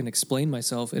talk and explain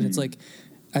myself, and it's like,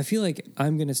 I feel like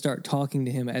I'm going to start talking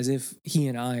to him as if he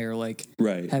and I are like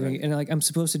and like I'm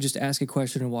supposed to just ask a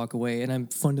question and walk away, and I'm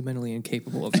fundamentally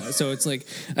incapable of that. So it's like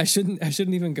I shouldn't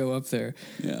even go up there.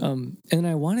 Yeah. And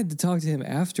I wanted to talk to him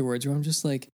afterwards, where I'm just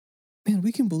like, man,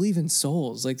 we can believe in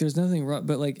souls. Like, there's nothing wrong.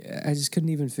 But, like, I just couldn't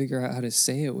even figure out how to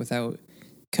say it without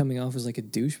coming off as, like, a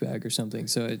douchebag or something.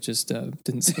 So it just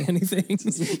didn't say anything.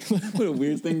 What a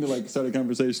weird thing to, like, start a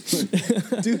conversation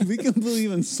with. Dude, we can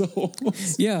believe in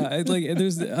souls. Yeah,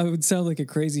 I would sound like a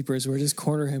crazy person where I just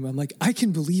corner him. I'm like, I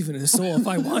can believe in a soul if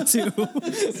I want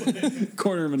to.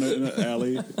 Corner him in an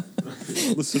alley.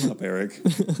 Listen up, Eric.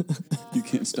 You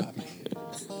can't stop me.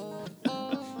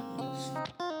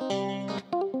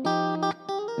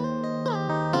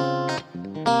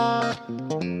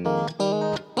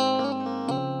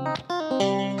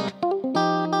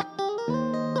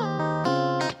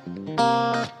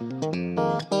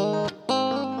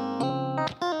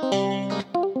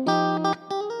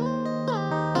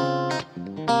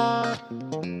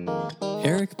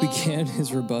 Eric began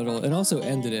his rebuttal and also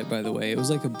ended it, by the way. It was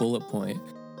like a bullet point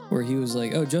where he was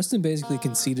like, oh, Justin basically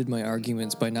conceded my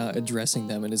arguments by not addressing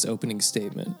them in his opening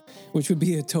statement, which would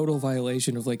be a total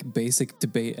violation of like basic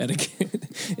debate etiquette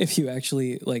if you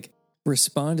actually like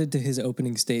responded to his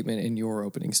opening statement in your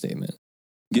opening statement.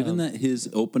 Given that his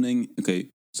opening, okay,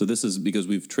 so this is because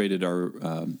we've traded our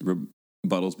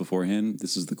rebuttals beforehand.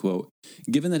 This is the quote.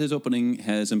 Given that his opening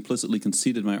has implicitly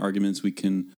conceded my arguments, we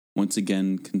can once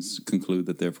again conclude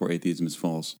that therefore atheism is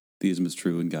false, theism is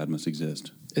true, and God must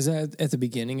exist. Is that at the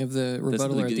beginning of the rebuttal? That's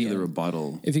the or at the beginning of end? the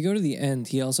rebuttal. If you go to the end,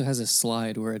 he also has a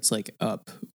slide where it's like up,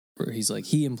 where he's like,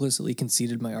 he implicitly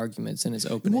conceded my arguments in his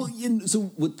opening. Well, so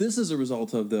what this is a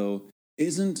result of, though,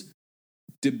 isn't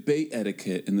debate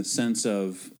etiquette in the sense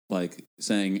of like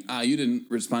saying, you didn't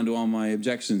respond to all my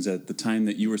objections at the time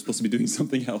that you were supposed to be doing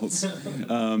something else.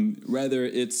 Rather,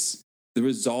 it's the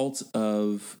result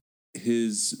of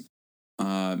his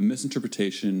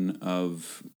misinterpretation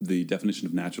of the definition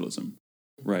of naturalism,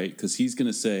 right? Because he's going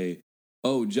to say,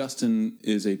 oh, Justin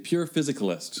is a pure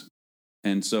physicalist.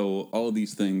 And so all of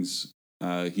these things,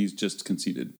 he's just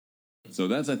conceded. So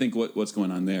that's, I think, what's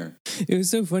going on there. It was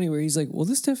so funny where he's like, well,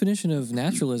 this definition of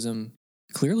naturalism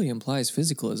clearly implies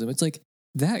physicalism. It's like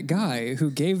that guy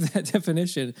who gave that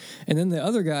definition and then the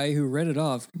other guy who read it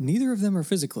off, neither of them are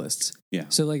physicalists. Yeah.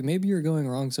 So like maybe you're going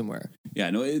wrong somewhere. Yeah,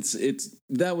 no, it's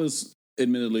that was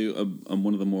admittedly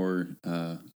one of the more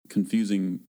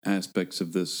confusing aspects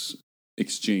of this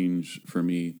exchange for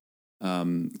me.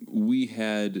 We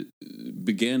had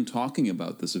began talking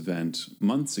about this event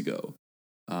months ago.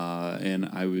 And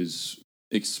I was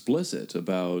explicit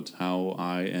about how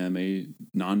I am a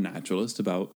non-naturalist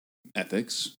about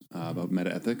ethics, about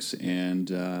metaethics, and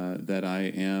that I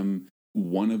am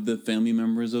one of the family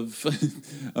members of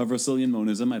Russellian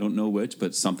monism. I don't know which,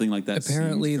 but something like that.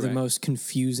 Apparently, the most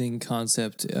confusing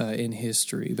concept in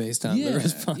history, based on the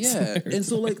response. Yeah, and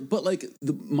so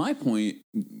my point,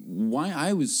 why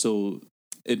I was so,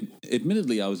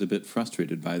 admittedly, I was a bit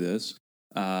frustrated by this.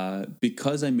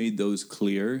 Because I made those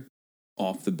clear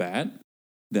off the bat,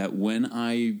 that when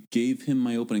I gave him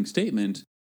my opening statement,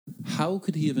 how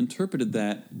could he have interpreted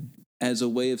that as a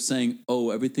way of saying, oh,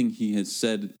 everything he has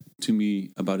said to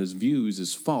me about his views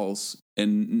is false,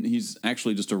 and he's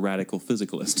actually just a radical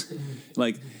physicalist?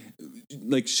 Like,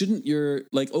 like, shouldn't your,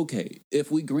 like, okay,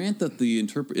 if we grant that the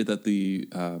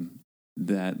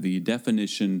that the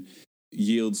definition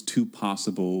yields two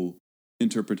possible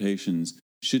interpretations,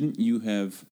 shouldn't you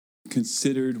have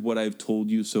considered what I've told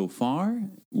you so far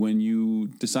when you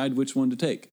decide which one to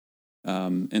take?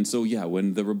 And so, yeah,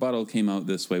 when the rebuttal came out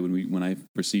this way, when I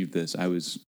received this, I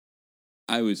was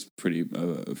pretty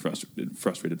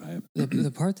frustrated by it.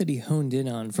 The part that he honed in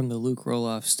on from the Luke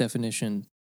Roloff's definition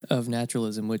of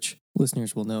naturalism, which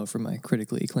listeners will know from my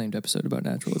critically acclaimed episode about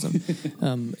naturalism,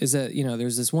 is that,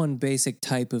 there's this one basic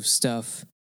type of stuff,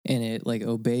 and it like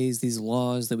obeys these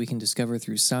laws that we can discover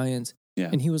through science. Yeah.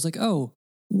 And he was like, "Oh,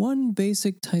 one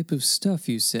basic type of stuff,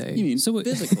 you say?" You mean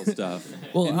physical stuff?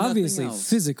 Well, obviously,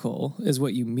 physical is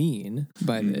what you mean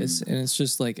by this, and it's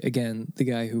just like, again, the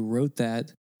guy who wrote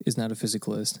that is not a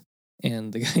physicalist,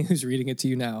 and the guy who's reading it to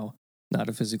you now, not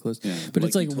a physicalist. Yeah, but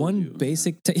it's like one you,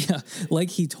 basic, like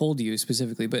he told you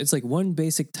specifically, but it's like one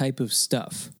basic type of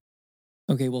stuff.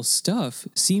 Okay, well, stuff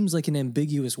seems like an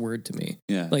ambiguous word to me.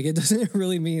 Yeah. Like, it doesn't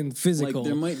really mean physical. Like,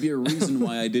 there might be a reason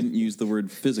why I didn't use the word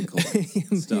physical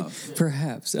stuff.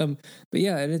 Perhaps. But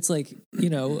yeah, and it's like,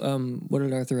 what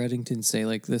did Arthur Eddington say?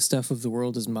 Like, the stuff of the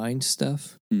world is mind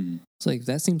stuff. Mm. It's like,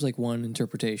 that seems like one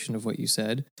interpretation of what you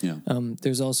said. Yeah.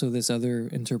 There's also this other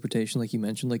interpretation, like you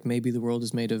mentioned, like maybe the world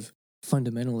is made of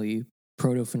fundamentally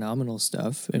proto-phenomenal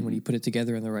stuff, and when you put it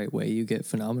together in the right way, you get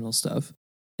phenomenal stuff.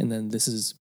 And then this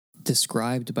is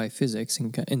described by physics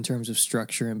in terms of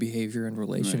structure and behavior and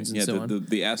relations and so on.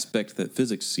 The aspect that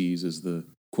physics sees is the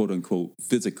quote-unquote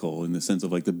physical, in the sense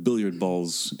of like the billiard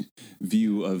ball's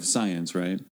view of science,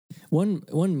 right?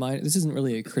 This isn't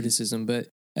really a criticism, but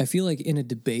I feel like in a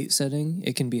debate setting,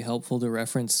 it can be helpful to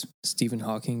reference Stephen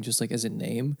Hawking just like as a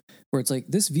name, where it's like,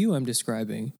 this view I'm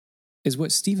describing is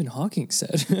what Stephen Hawking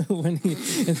said when he,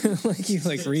 and then, like, you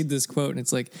like read this quote and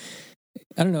it's like,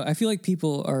 I don't know. I feel like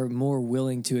people are more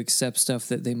willing to accept stuff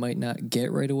that they might not get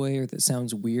right away or that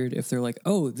sounds weird if they're like,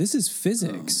 "Oh, this is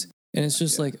physics." And it's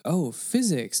just like, "Oh,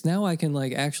 physics. Now I can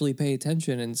like actually pay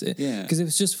attention." And because if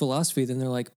it's just philosophy, then they're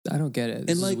like, "I don't get it.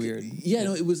 This is weird." Yeah,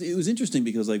 no, it was interesting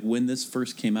because like when this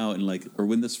first came out and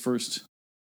when this first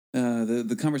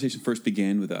the conversation first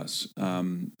began with us,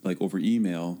 like over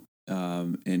email.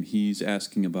 And he's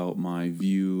asking about my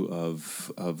view of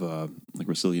like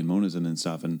Russellian monism and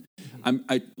stuff, and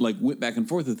I like went back and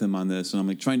forth with him on this, and I'm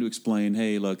like trying to explain,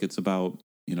 hey, look, it's about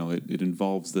it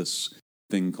involves this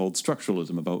thing called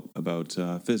structuralism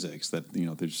about physics, that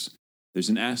there's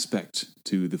an aspect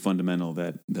to the fundamental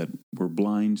that we're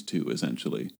blind to,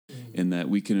 essentially, in that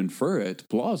we can infer it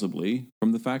plausibly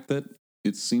from the fact that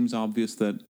it seems obvious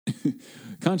that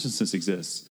consciousness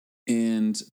exists.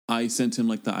 And I sent him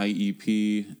like the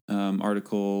IEP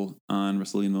article on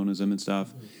Russellian monism and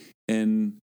stuff.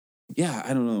 And yeah,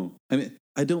 I don't know. I mean,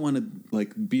 I don't want to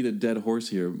like beat a dead horse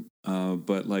here,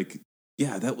 but like,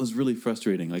 yeah, that was really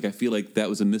frustrating. Like, I feel like that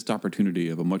was a missed opportunity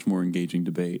of a much more engaging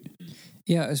debate.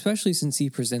 Yeah, especially since he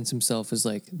presents himself as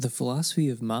like the philosophy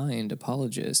of mind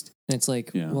apologist. And it's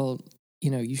like, well,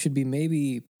 you should be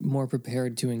maybe more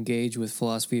prepared to engage with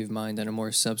philosophy of mind on a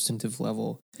more substantive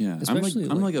level. Yeah,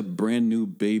 I'm like a brand new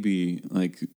baby,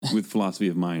 like with philosophy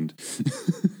of mind.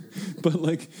 But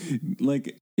like,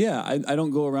 yeah, I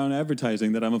don't go around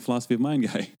advertising that I'm a philosophy of mind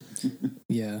guy.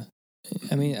 Yeah,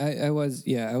 I mean, I was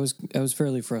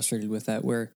fairly frustrated with that,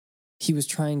 where he was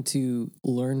trying to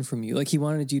learn from you. Like, he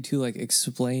wanted you to like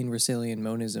explain Russellian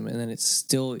monism, and then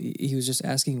he was just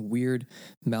asking weird,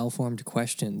 malformed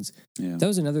questions. Yeah. That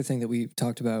was another thing that we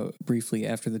talked about briefly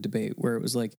after the debate, where it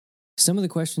was like, some of the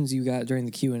questions you got during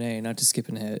the Q&A, not to skip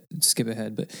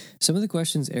ahead, but some of the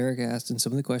questions Eric asked and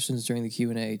some of the questions during the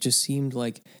Q&A just seemed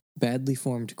like badly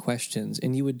formed questions,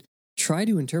 and you would try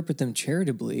to interpret them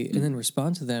charitably and then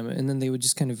respond to them, and then they would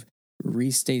just kind of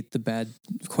restate the bad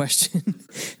question.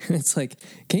 And it's like,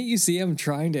 can't you see I'm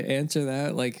trying to answer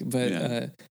that? Like,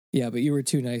 but but you were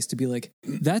too nice to be like,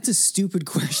 that's a stupid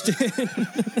question.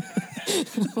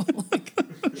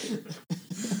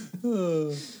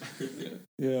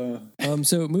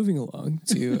 So moving along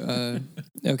to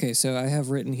okay, so I have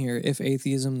written here, if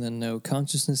atheism, then no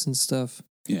consciousness and stuff.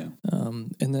 Yeah.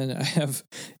 And then I have,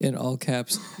 in all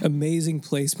caps, amazing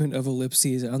placement of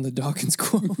ellipses on the Dawkins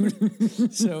quote.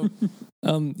 So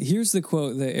here's the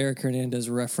quote that Eric Hernandez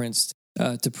referenced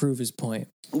to prove his point.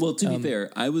 Well, to be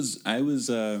fair, I was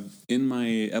in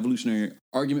my evolutionary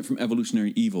argument from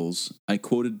Evolutionary Evils, I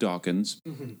quoted Dawkins,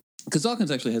 because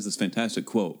Dawkins actually has this fantastic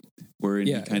quote wherein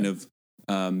he kind of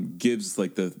gives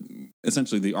like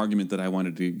essentially the argument that I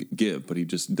wanted to give, but he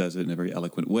just does it in a very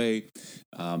eloquent way,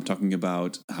 talking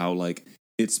about how like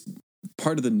it's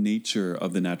part of the nature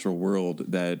of the natural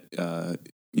world that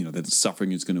that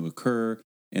suffering is going to occur,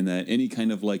 and that any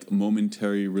kind of like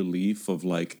momentary relief of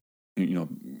like,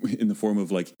 in the form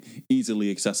of like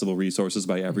easily accessible resources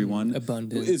by everyone,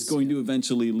 abundance, is going to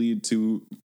eventually lead to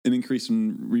an increase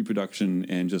in reproduction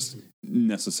and just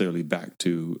necessarily back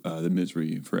to the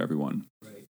misery for everyone.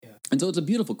 Right. Yeah. And so it's a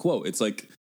beautiful quote. It's like,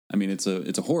 it's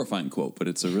a horrifying quote, but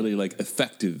it's a really like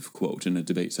effective quote in a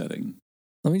debate setting.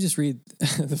 Let me just read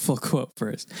the full quote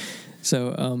first.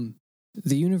 So,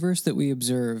 the universe that we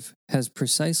observe has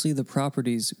precisely the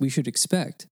properties we should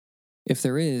expect if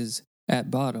there is, at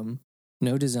bottom,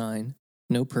 no design,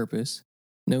 no purpose,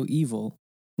 no evil,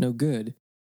 no good,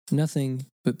 nothing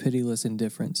but pitiless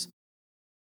indifference.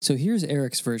 So here's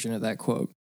Eric's version of that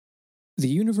quote. The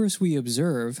universe we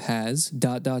observe has ...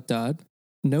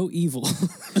 no evil.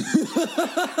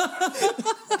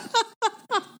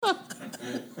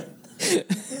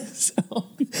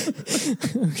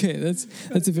 Okay, that's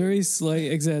a very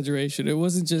slight exaggeration. It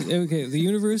wasn't just okay. The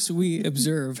universe we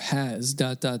observe has ...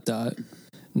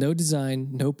 no design,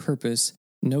 no purpose,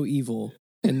 no evil,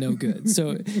 and no good.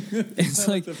 So it's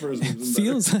like it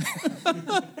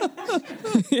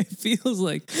feels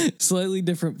like slightly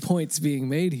different points being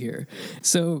made here.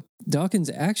 So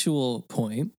Dawkins' actual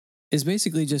point is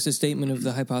basically just a statement of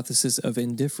the hypothesis of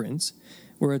indifference,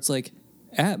 where it's like,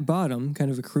 at bottom, kind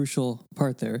of a crucial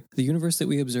part there, the universe that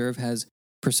we observe has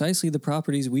precisely the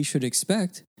properties we should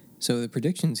expect. So the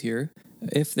predictions here,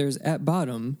 if there's at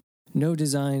bottom no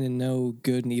design and no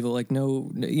good and evil, like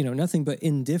no, nothing but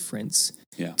indifference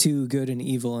to good and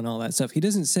evil and all that stuff. He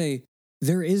doesn't say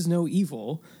there is no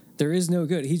evil, there is no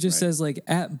good. He just says like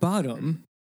at bottom,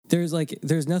 there's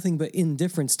nothing but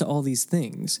indifference to all these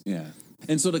things. Yeah.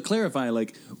 And so to clarify,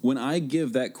 like when I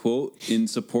give that quote in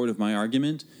support of my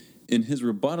argument, in his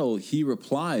rebuttal, he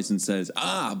replies and says,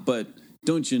 but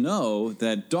don't you know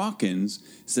that Dawkins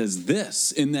says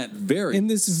this in that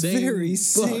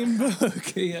same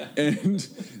book? Yeah. And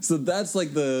so that's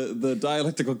like the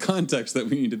dialectical context that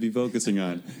we need to be focusing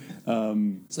on.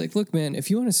 It's like, look, man, if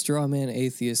you want to straw man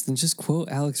atheist, then just quote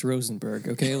Alex Rosenberg,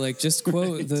 okay? Like, just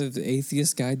quote the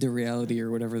Atheist Guide to Reality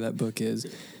or whatever that book is.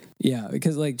 Yeah,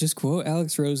 because, like, just quote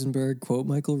Alex Rosenberg, quote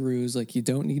Michael Ruse. Like, you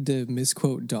don't need to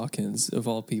misquote Dawkins, of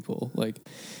all people. Like,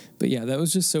 but yeah, that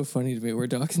was just so funny to me, where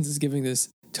Dawkins is giving this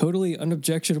totally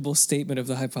unobjectionable statement of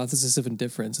the hypothesis of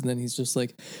indifference, and then he's just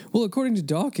like, well, according to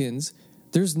Dawkins,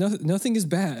 there's nothing is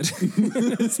bad.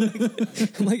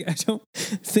 like, I don't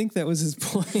think that was his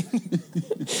point.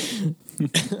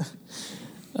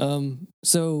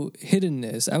 So,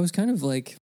 hiddenness. I was kind of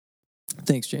like...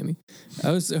 Thanks, Jamie.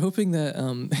 I was hoping that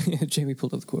Jamie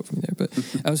pulled up the quote from me there,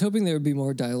 but I was hoping there would be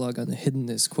more dialogue on the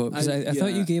hiddenness quote, because I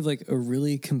thought you gave like a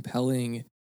really compelling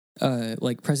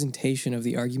like presentation of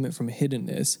the argument from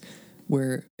hiddenness,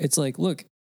 where it's like, look,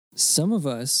 some of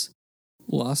us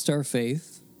lost our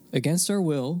faith against our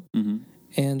will,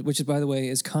 and which, by the way,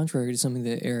 is contrary to something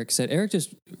that Eric said. Eric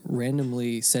just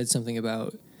randomly said something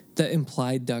about that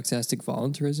implied doxastic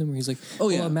voluntarism, where he's like, well,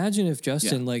 imagine if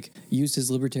Justin like used his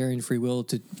libertarian free will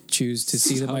to choose to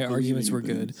see that my arguments were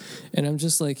good. And I'm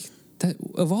just like, that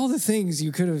of all the things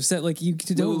you could have said, like, you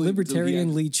don't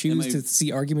libertarianly choose to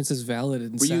see arguments as valid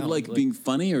and sound. Were you like being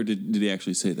funny, or did he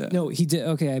actually say that? No, he did.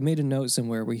 Okay, I made a note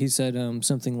somewhere where he said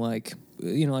something like,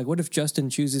 like, what if Justin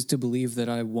chooses to believe that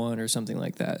I won, or something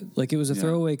like that. Like, it was a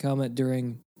throwaway comment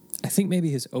during, I think, maybe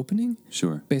his opening.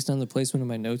 Sure. Based on the placement of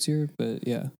my notes here, but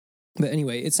yeah. But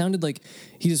anyway, it sounded like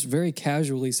he just very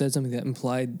casually said something that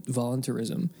implied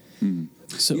voluntarism.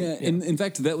 So, and in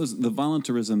fact, that was the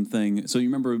voluntarism thing. So you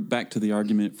remember back to the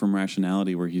argument from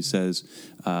rationality, where he says,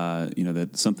 that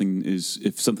if something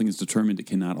is determined, it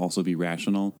cannot also be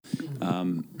rational.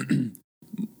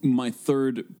 My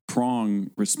third prong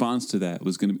response to that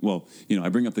was going to be, I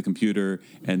bring up the computer,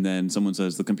 and then someone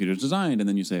says the computer's designed, and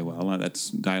then you say, well, that's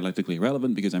dialectically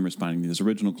irrelevant because I'm responding to this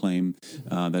original claim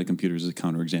that a computer is a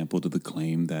counterexample to the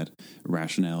claim that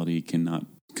rationality can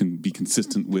be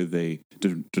consistent with a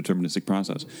deterministic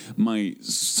process. My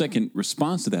second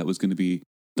response to that was going to be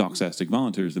doxastic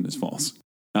voluntarism is false,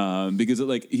 because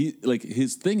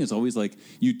his thing is always like,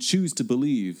 you choose to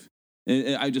believe.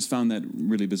 I just found that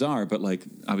really bizarre, but like,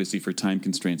 obviously for time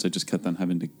constraints, I just kept on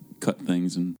having to cut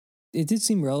things. And it did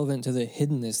seem relevant to the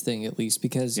hiddenness thing, at least,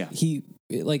 because he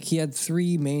had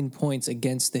three main points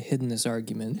against the hiddenness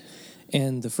argument.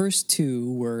 And the first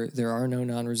two were, there are no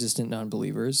non-resistant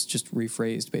non-believers, just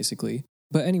rephrased basically.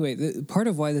 But anyway, part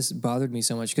of why this bothered me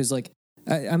so much, because like,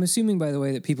 I'm assuming, by the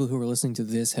way, that people who are listening to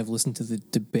this have listened to the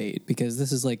debate, because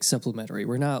this is like supplementary.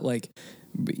 We're not like,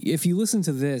 if you listen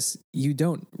to this, you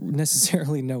don't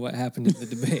necessarily know what happened in the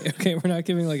debate. Okay, we're not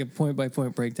giving like a point by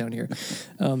point breakdown here.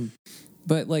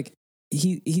 But like,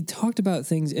 he talked about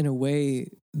things in a way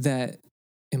that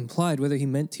implied, whether he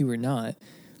meant to or not,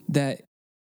 that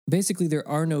basically there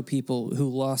are no people who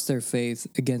lost their faith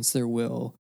against their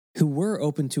will, who were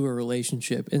open to a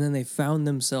relationship, and then they found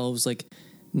themselves like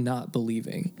not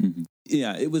believing. Mm-hmm.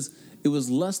 Yeah, it was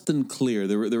less than clear.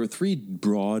 There were three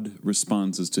broad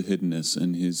responses to hiddenness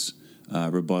in his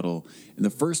rebuttal, and the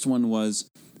first one was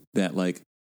that like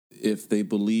if they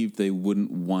believed, they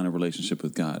wouldn't want a relationship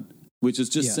with God, which is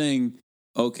just saying,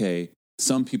 okay,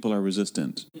 some people are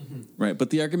resistant, right? But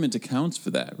the argument accounts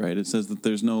for that, right? It says that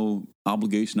there's no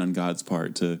obligation on God's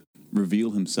part to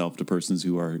reveal himself to persons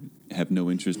who have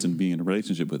no interest in being in a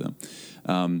relationship with him.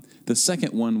 The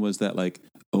second one was that like,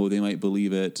 oh, they might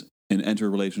believe it and enter a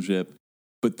relationship,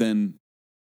 but then,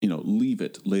 leave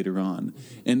it later on.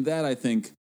 And that, I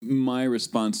think, my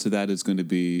response to that is going to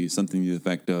be something to the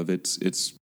effect of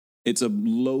it's a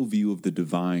low view of the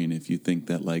divine if you think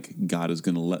that like God is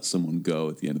going to let someone go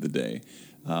at the end of the day.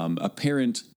 A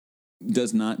parent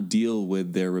does not deal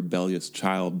with their rebellious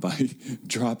child by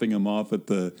dropping him off at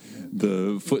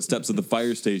the footsteps of the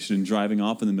fire station and driving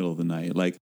off in the middle of the night.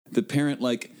 Like the parent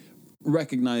like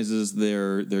recognizes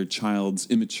their child's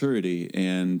immaturity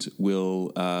and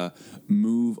will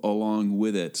move along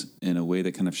with it in a way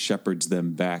that kind of shepherds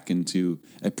them back into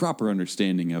a proper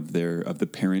understanding of the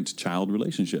parent-child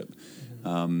relationship,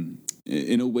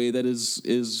 in a way that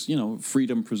is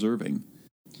freedom preserving.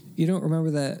 You don't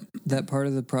remember that part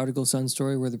of the prodigal son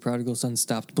story where the prodigal son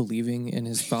stopped believing in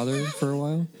his father for a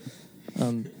while?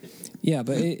 Yeah,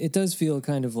 but it does feel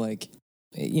kind of like,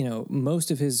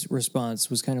 most of his response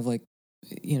was kind of like,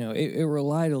 it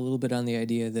relied a little bit on the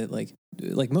idea that like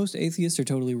most atheists are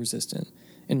totally resistant.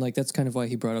 And like, that's kind of why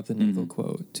he brought up the Nagel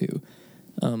quote too.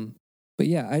 But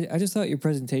yeah, I just thought your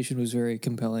presentation was very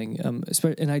compelling.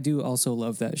 And I do also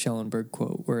love that Schellenberg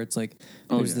quote where it's like,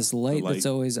 there's this light that's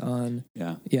always on.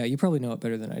 Yeah. Yeah. You probably know it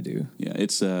better than I do. Yeah.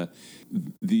 It's,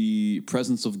 the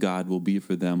presence of God will be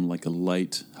for them like a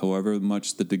light, however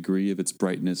much the degree of its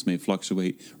brightness may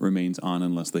fluctuate, remains on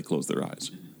unless they close their eyes.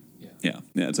 Yeah,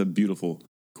 it's a beautiful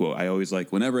quote. I always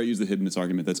like, whenever I use the hiddenness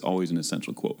argument, that's always an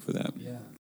essential quote for that. Yeah.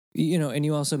 And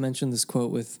you also mentioned this quote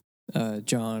with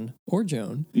John or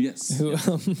Joan. Yes. Who,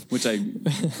 which I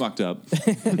fucked up.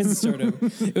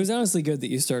 It was honestly good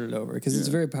that you started over because it's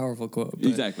a very powerful quote. But,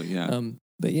 exactly, yeah.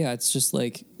 But yeah, it's just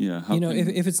like,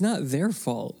 if it's not their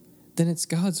fault, then it's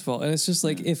God's fault. And it's just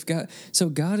like,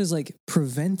 God is like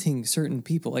preventing certain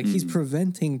people. Like he's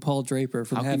preventing Paul Draper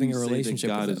from having a relationship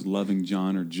with him. God is loving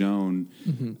John or Joan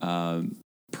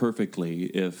perfectly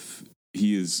if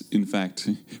he is, in fact,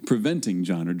 preventing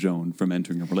John or Joan from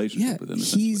entering a relationship with him.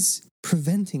 He's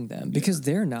preventing them because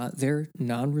they're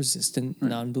non-resistant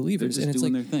non-believers. They're just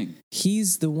doing their thing.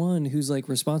 He's the one who's like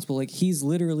responsible. Like he's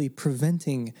literally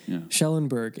preventing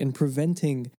Schellenberg and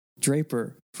preventing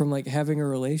Draper from like having a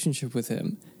relationship with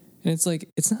him. And it's like,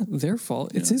 it's not their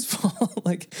fault. It's his fault.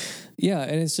 And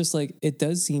it's just like, it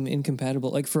does seem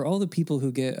incompatible. Like for all the people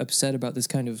who get upset about this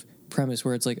kind of premise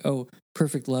where it's like, oh,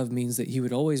 perfect love means that he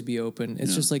would always be open.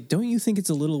 It's just like, don't you think it's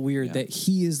a little weird that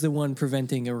he is the one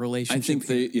preventing a relationship? I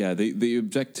think they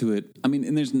object to it. I mean,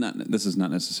 and this is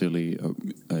not necessarily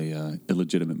a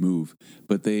illegitimate move,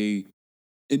 but in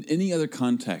any other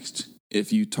context,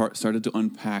 if you started to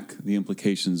unpack the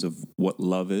implications of what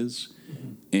love is,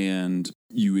 and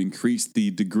you increase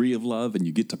the degree of love and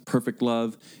you get to perfect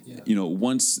love,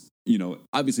 once,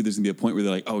 obviously there's going to be a point where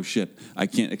they're like, oh shit, I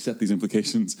can't accept these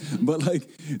implications. But like,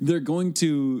 they're going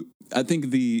to, I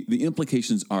think the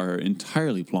implications are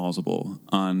entirely plausible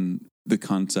on the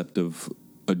concept of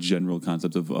a general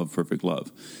concept of perfect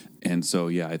love. And so,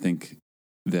 I think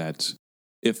that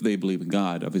if they believe in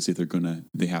God, obviously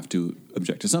they have to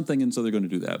object to something, and so they're going to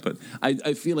do that. But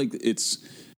I feel like it's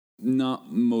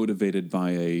not motivated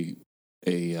by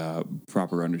a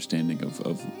proper understanding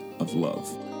of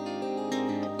love.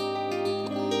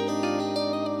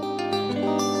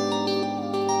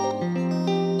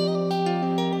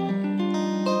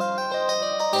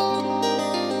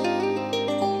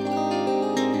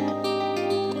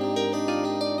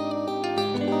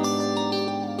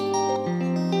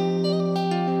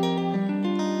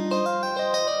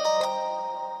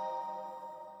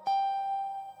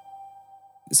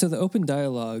 So the open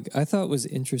dialogue I thought was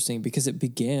interesting because it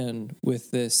began with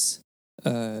this,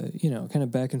 kind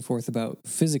of back and forth about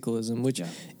physicalism, which,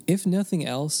 if nothing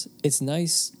else, it's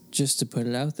nice just to put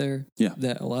it out there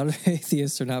that a lot of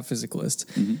atheists are not physicalists.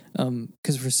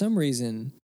 Because for some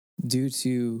reason, due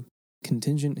to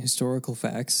contingent historical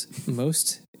facts,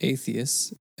 most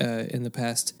atheists in the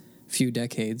past few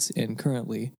decades and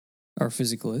currently are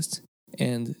physicalists.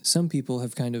 And some people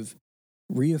have kind of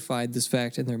reified this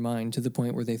fact in their mind to the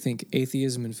point where they think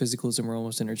atheism and physicalism are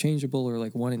almost interchangeable, or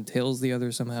like one entails the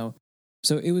other somehow.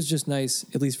 So it was just nice,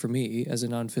 at least for me, as a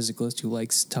non-physicalist who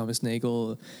likes Thomas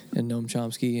Nagel and Noam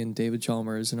Chomsky and David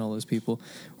Chalmers and all those people,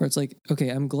 where it's like, okay,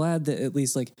 I'm glad that at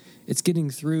least like it's getting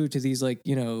through to these like,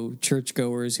 you know,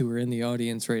 churchgoers who are in the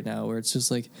audience right now, where it's just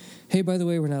like, hey, by the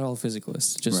way, we're not all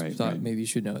physicalists. Just thought maybe you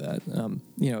should know that.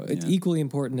 You know, it's equally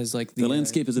important as like the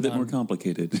landscape is a bit more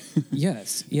complicated.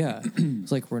 Yes, yeah.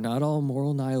 It's like we're not all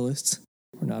moral nihilists.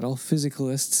 We're not all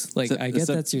physicalists. Like, I get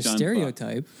that's your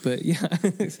stereotype, but yeah.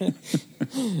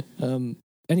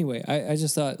 Anyway, I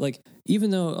just thought, like,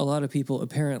 even though a lot of people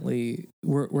apparently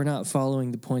were not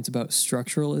following the points about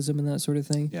structuralism and that sort of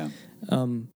thing. Yeah.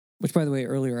 Which, by the way,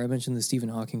 earlier I mentioned the Stephen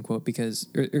Hawking quote because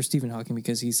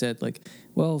he said, like,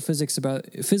 well, physics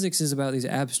is about these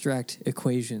abstract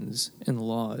equations and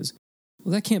laws.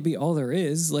 Well, that can't be all there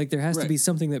is. Like, there has to be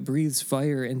something that breathes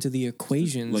fire into the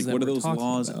equations. Like, that what are we're those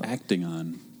laws about. Acting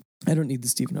on? I don't need the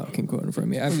Stephen Hawking quote in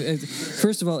front of me.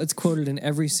 First of all, it's quoted in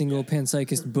every single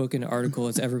panpsychist book and article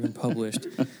that's ever been published.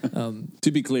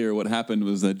 To be clear, what happened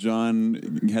was that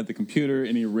John had the computer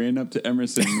and he ran up to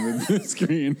Emerson with the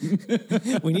screen.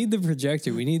 We need the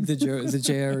projector. We need the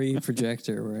JRE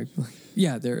projector.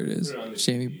 Yeah, there it is.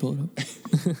 Jamie, pull it up.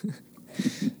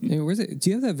 Hey, where's it? Do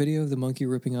you have that video of the monkey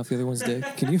ripping off the other one's dick?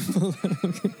 Can you pull that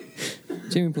up?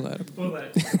 Jamie, pull that up. Pull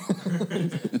that.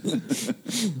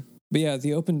 But yeah,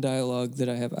 the open dialogue that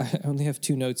I only have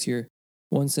 2 notes here.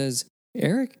 One says,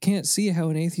 Eric can't see how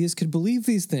an atheist could believe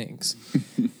these things.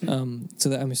 So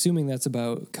that I'm assuming that's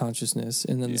about consciousness.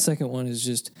 And then the second one is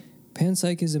just,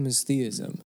 panpsychism is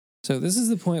theism. So this is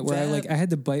the point where I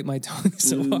had to bite my tongue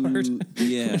so hard.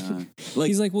 Yeah.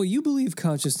 He's like, well, you believe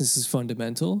consciousness is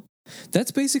fundamental. That's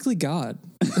basically God.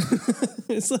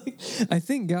 It's like, I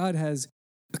think God has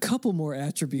a couple more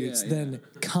attributes than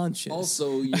conscious.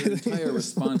 Also, your entire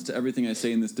response to everything I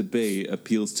say in this debate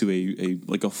appeals to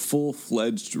a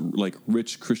full-fledged, like,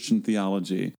 rich Christian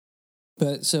theology.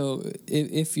 But so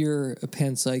if you're a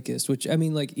panpsychist, which, I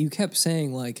mean, like, you kept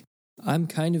saying, like, I'm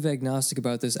kind of agnostic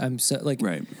about this. I'm some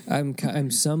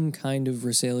kind of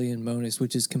Russellian monist,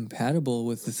 which is compatible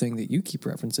with the thing that you keep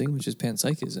referencing, which is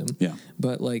panpsychism. Yeah.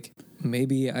 But like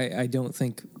maybe I don't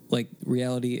think like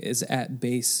reality is at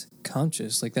base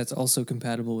conscious. Like that's also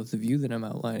compatible with the view that I'm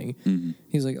outlining. Mm-hmm.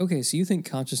 He's like, okay, so you think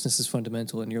consciousness is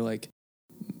fundamental, and you're like,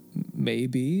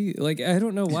 maybe. Like I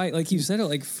don't know why. Like you said it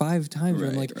like 5 times.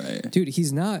 Right, I'm like, dude,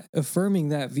 he's not affirming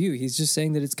that view. He's just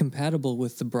saying that it's compatible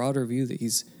with the broader view that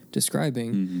he's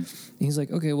describing. Mm-hmm. And he's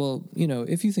like, okay, well, you know,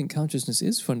 if you think consciousness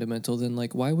is fundamental, then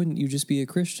like why wouldn't you just be a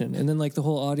Christian? And then like the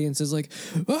whole audience is like,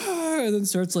 ah, and then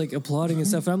starts like applauding and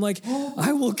stuff. And I'm like,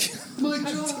 I will my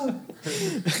God.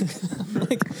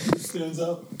 Like, stands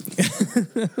up.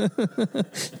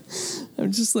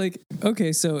 I'm just like,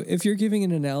 okay, so if you're giving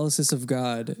an analysis of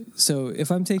God, so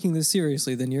if I'm taking this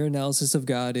seriously, then your analysis of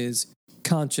God is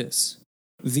conscious.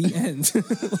 The end.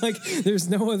 Like, there's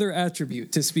no other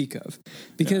attribute to speak of.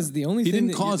 Because the only thing... He didn't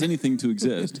didn't cause anything to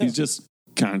exist. He's just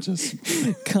conscious.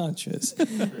 Conscious.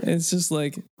 It's just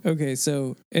like, okay,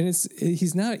 so... And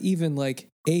he's not even, like,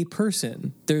 a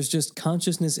person. There's just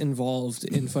consciousness involved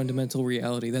in fundamental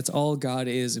reality. That's all God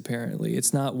is, apparently.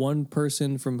 It's not one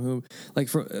person from whom... Like,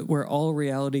 where all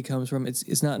reality comes from.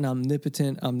 It's not an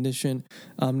omnipotent, omniscient,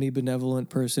 omnibenevolent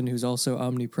person who's also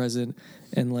omnipresent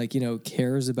and, like, you know,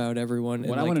 cares about everyone.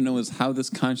 What I want to know is how this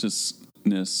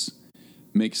consciousness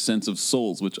makes sense of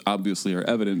souls, which obviously are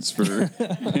evidence for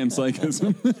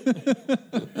panpsychism.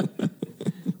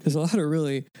 There's a lot of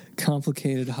really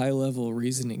complicated, high-level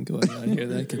reasoning going on here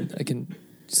that I can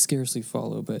scarcely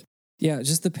follow. But yeah,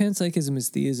 just the panpsychism is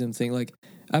theism thing. Like,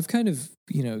 I've kind of,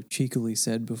 you know, cheekily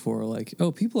said before, like,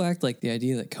 oh, people act like the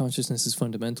idea that consciousness is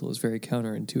fundamental is very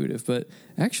counterintuitive. But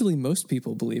actually, most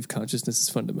people believe consciousness is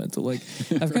fundamental. Like,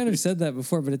 I've kind of said that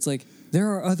before, but it's like,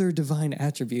 there are other divine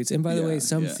attributes. And by the way,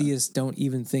 some theists don't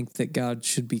even think that God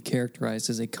should be characterized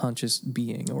as a conscious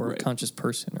being or a conscious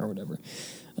person or whatever.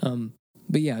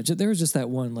 But yeah, there was just that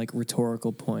one, like,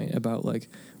 rhetorical point about, like,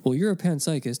 well, you're a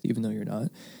panpsychist, even though you're not.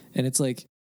 And it's like,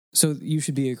 so you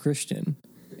should be a Christian.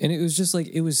 And it was just, like,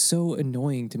 it was so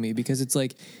annoying to me because it's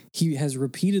like he has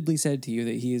repeatedly said to you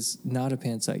that he is not a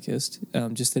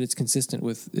panpsychist, just that it's consistent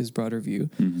with his broader view.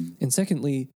 Mm-hmm. And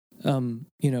secondly,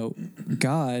 you know,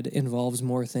 God involves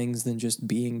more things than just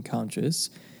being conscious.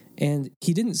 And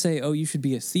he didn't say, oh, you should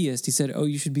be a theist. He said, oh,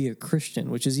 you should be a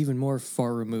Christian, which is even more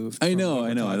far removed. I know.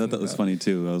 I thought that was funny,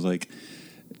 too. I was like,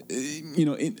 you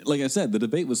know, like I said, the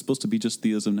debate was supposed to be just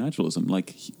theism, naturalism.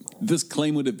 Like, this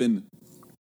claim would have been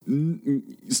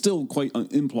still quite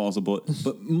implausible,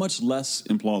 but much less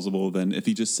implausible than if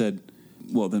he just said,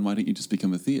 Well, then why don't you just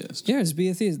become a theist? Yeah, just be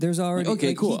a theist. There's already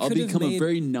okay, cool. I'll become a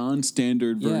very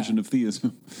non-standard version of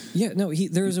theism. Yeah, no,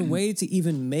 there's a way to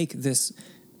even make this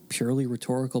purely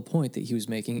rhetorical point that he was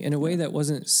making in a way that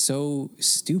wasn't so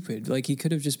stupid. Like, he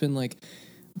could have just been like,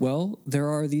 well, there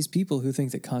are these people who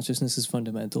think that consciousness is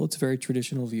fundamental. It's a very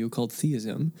traditional view called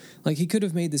theism. Like, he could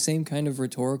have made the same kind of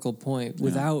rhetorical point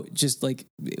without just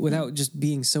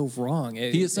being so wrong.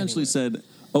 He essentially said,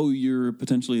 oh, you're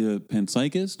potentially a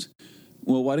panpsychist?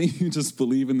 Well, why don't you just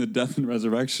believe in the death and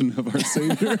resurrection of our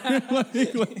Savior?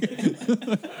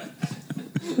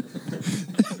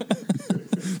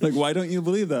 Like, why don't you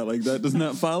believe that? Like, that does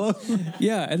not follow?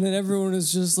 Yeah, and then everyone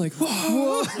is just like,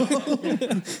 whoa!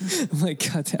 I'm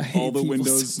like, God, I hate all the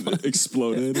windows so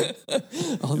exploded.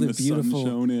 All the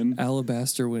beautiful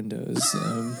alabaster windows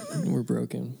were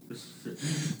broken.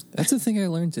 That's the thing I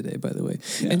learned today, by the way.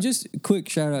 Yeah. And just quick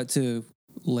shout out to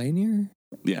Lanier.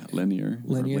 Yeah, Lanier.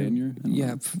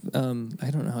 Yeah, I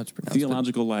don't know how it's pronounced.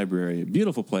 Theological Library.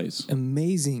 Beautiful place.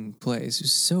 Amazing place. It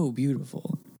was so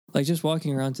beautiful. Like, just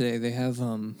walking around today, they have,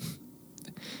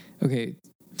 okay,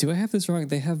 do I have this wrong?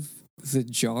 They have the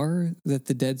jar that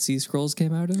the Dead Sea Scrolls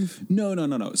came out of?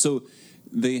 No. So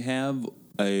they have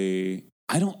it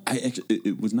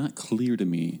was not clear to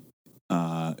me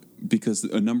because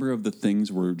a number of the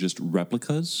things were just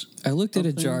replicas. I looked at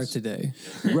a jar today.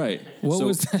 Right. What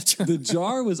was that jar? The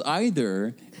jar was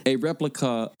either a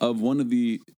replica of one of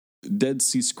the Dead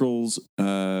Sea Scrolls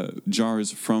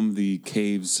jars from the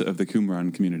caves of the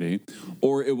Qumran community,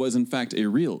 or it was in fact a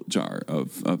real jar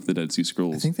of the Dead Sea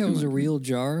Scrolls. I think that was a real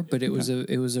jar, but it was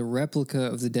a replica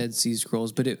of the Dead Sea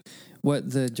Scrolls. But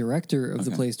what the director of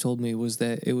the place told me was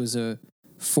that it was a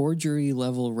forgery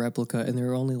level replica, and there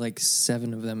were only like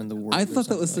 7 of them in the world. I thought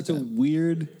that was such a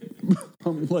weird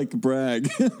like brag.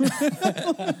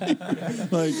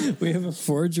 Like, we have a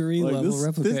forgery level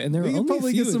replica, and there are only we could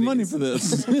probably get some money for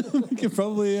this. We could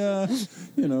probably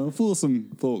fool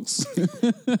some folks.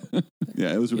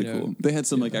 Yeah, it was really cool. They had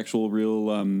some like actual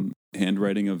real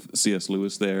handwriting of C.S.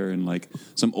 Lewis there, and like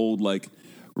some old like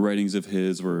writings of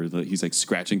his where he's like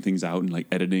scratching things out and like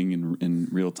editing in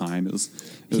real time. It was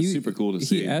super cool to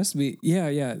see. He asked me,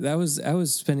 I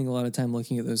was spending a lot of time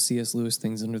looking at those C.S. Lewis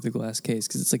things under the glass case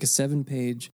because it's like a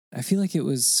 7-page. I feel like it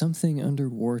was something under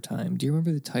wartime. Do you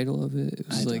remember the title of it? It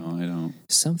was I don't.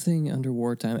 Something under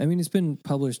wartime. I mean, it's been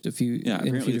published in a few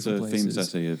different places. It's a famous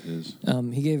essay of his.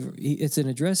 It's an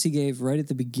address he gave right at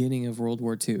the beginning of World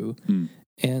War II.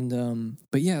 And,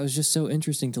 but yeah, it was just so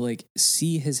interesting to like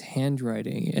see his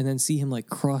handwriting and then see him like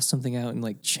cross something out and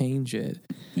like change it.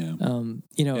 Yeah. And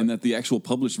that the actual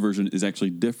published version is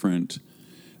actually different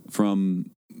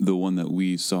from the one that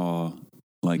we saw,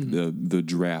 like the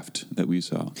draft that we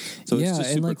saw. So it's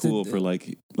just super cool for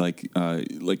like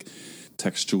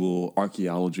textual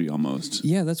archaeology almost.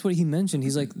 Yeah, that's what he mentioned.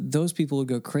 He's like, those people would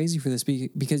go crazy for this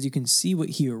because you can see what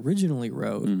he originally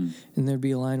wrote. And there'd be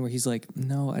a line where he's like,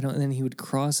 no, I don't. And then he would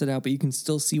cross it out, but you can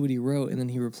still see what he wrote. And then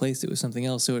he replaced it with something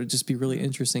else. So it would just be really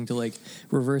interesting to like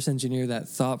reverse engineer that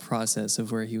thought process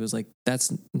of where he was like,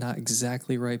 that's not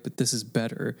exactly right, but this is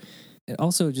better. And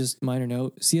also, just minor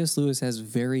note, C.S. Lewis has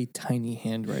very tiny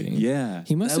handwriting. Yeah,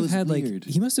 he must have had weird.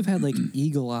 Like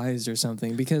eagle eyes or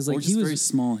something because like he was very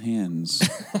small hands.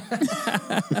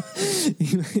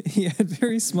 he had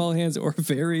very small hands or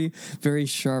very very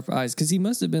sharp eyes because he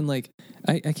must have been like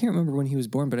I can't remember when he was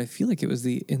born, but I feel like it was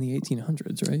in the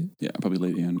 1800s, right? Yeah, probably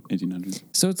late 1800s.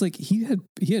 So it's like he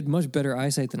had much better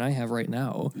eyesight than I have right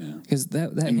now. Yeah, because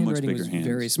that handwriting was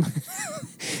very small.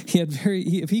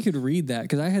 If he could read that,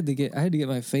 because I had to get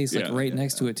my face like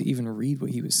next to it to even read what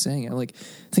he was saying. I'm like,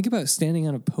 think about standing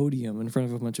on a podium in front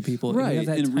of a bunch of people and you have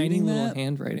that tiny little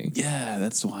handwriting. Yeah,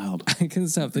 that's wild. I couldn't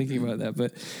stop thinking about that.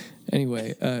 But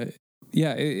anyway,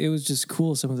 it was just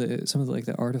cool. Some of the like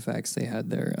the artifacts they had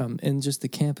there, and just the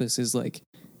campus is like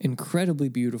incredibly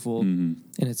beautiful, and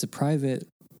it's a private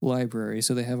library,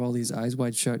 so they have all these eyes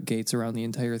wide shut gates around the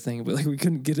entire thing, but like we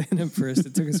couldn't get in at first.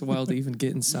 It took us a while to even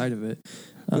get inside of it.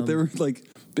 But there were like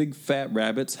big fat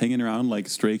rabbits hanging around like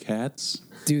stray cats.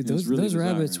 Dude, those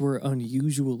rabbits were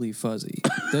unusually fuzzy.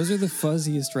 Those are the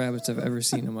fuzziest rabbits I've ever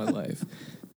seen in my life.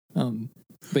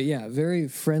 But yeah, very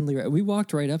friendly. We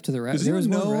walked right up to the rabbit. There was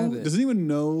one rabbit. Does anyone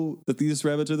know that these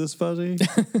rabbits are this fuzzy?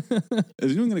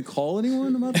 Is anyone going to call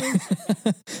anyone about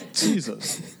this?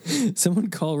 Jesus. Someone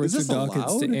call Richard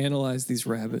Dawkins to analyze these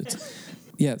rabbits.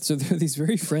 Yeah, so they're these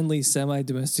very friendly,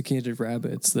 semi-domesticated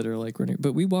rabbits that are like running.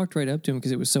 But we walked right up to them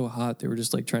because it was so hot. They were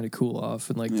just like trying to cool off,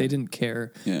 and like they didn't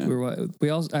care. Yeah.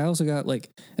 I also got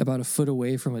like about a foot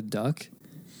away from a duck.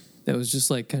 that was just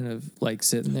like kind of like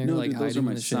sitting there, No, like dude, those are hiding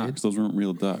my in the shade? socks. Those weren't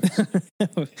real ducks.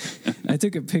 I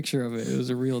took a picture of it. It was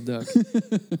a real duck.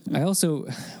 I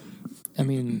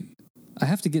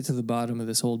have to get to the bottom of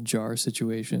this whole jar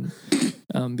situation.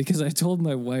 Because I told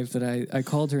my wife that I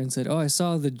called her and said, I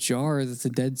saw the jar that the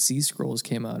Dead Sea Scrolls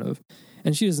came out of.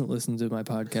 And she doesn't listen to my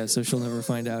podcast, so she'll never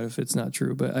find out if it's not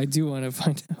true. But I do want to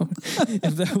find out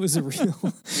if that was a real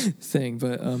thing.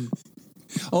 But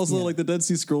also, like the Dead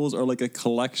Sea Scrolls are like a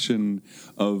collection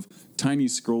of tiny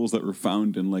scrolls that were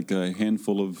found in like a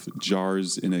handful of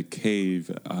jars in a cave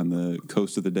on the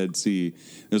coast of the Dead Sea.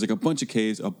 There's like a bunch of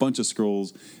caves, a bunch of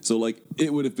scrolls. So like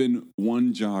it would have been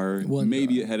one jar.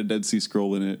 Maybe it had a Dead Sea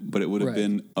Scroll in it, but it would have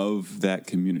been of that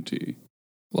community.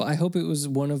 Well, I hope it was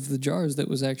one of the jars that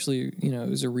was actually, it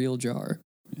was a real jar.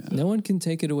 Yeah. No one can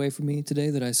take it away from me today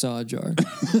that I saw a jar.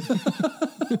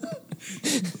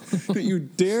 But you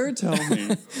dare tell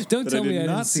me Don't tell me I did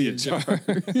didn't see a jar.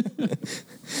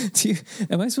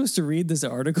 Am I supposed to read this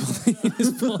article that you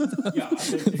just pulled up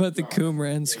about the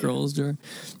Qumran Scrolls jar?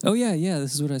 Oh, yeah,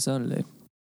 this is what I saw today.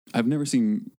 I've never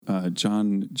seen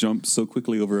John jump so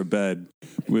quickly over a bed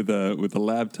with a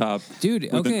laptop,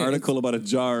 dude. With an article about a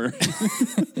jar.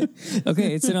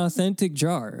 Okay, it's an authentic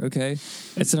jar. Okay,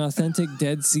 it's an authentic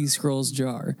Dead Sea Scrolls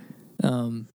jar.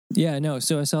 So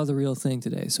I saw the real thing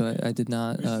today. So I did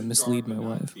not mislead my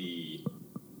wife. The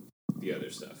other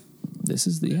stuff. This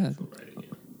is the actual writing,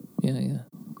 yeah.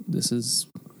 This is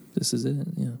it.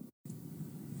 Yeah.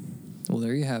 Well,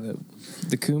 there you have it.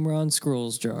 The Qumran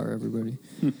Scrolls jar, everybody.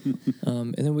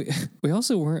 And then we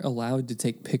also weren't allowed to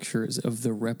take pictures of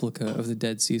the replica of the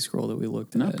Dead Sea Scroll that we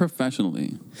looked at. Not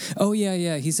professionally. Oh,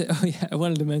 yeah. He said, I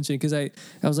wanted to mention, because I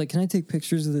was like, can I take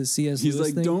pictures of the C.S. Lewis thing?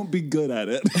 He's like, don't be good at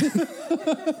it.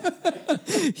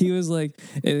 He was like,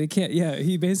 they can't,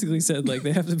 he basically said, like,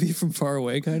 they have to be from far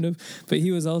away, kind of. But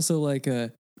he was also like,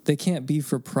 they can't be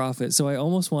for profit. So I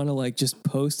almost want to like just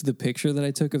post the picture that I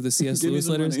took of the C.S. Lewis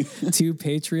letters to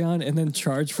Patreon and then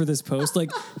charge for this post. Like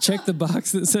check the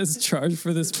box that says charge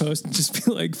for this post and just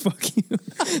be like, fuck you.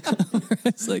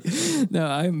 It's like, no,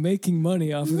 I'm making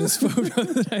money off of this photo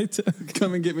that I took.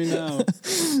 Come and get me now.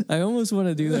 I almost want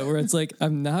to do that where it's like,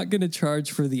 I'm not going to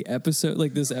charge for the episode,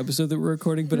 like this episode that we're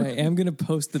recording, but I am going to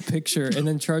post the picture and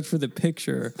then charge for the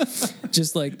picture.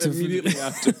 Just like to immediately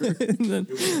after. And then,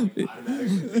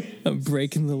 I'm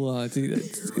breaking the law, dude.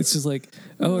 It's just like,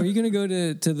 are you going to go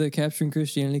to the Capturing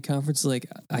Christianity conference? Like,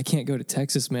 I can't go to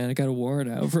Texas, man. I got a warrant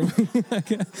out for me.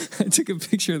 I took a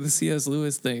picture of the C.S.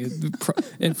 Lewis thing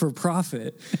and for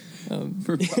profit.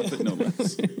 For profit, no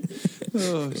less.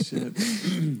 Oh, shit.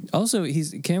 Also,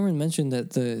 Cameron mentioned that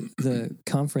the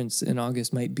conference in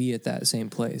August might be at that same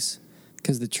place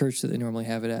because the church that they normally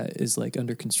have it at is like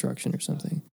under construction or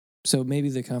something. So maybe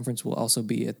the conference will also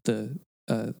be at the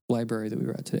library that we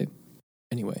were at today.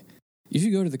 Anyway, you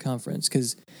should go to the conference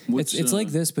because it's like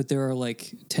this, but there are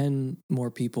like 10 more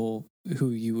people who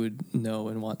you would know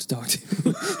and want to talk to who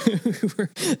were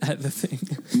at the thing.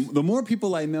 The more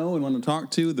people I know and want to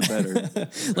talk to, the better.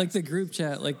 Like the group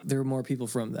chat, like there are more people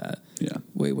from that. Yeah.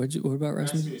 Wait, what about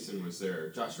Rasmussen? Rasmussen was there.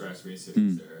 Josh Rasmussen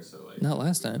was there. So like, not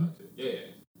last time. Yeah.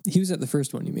 He was at the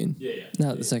first one, you mean? Yeah.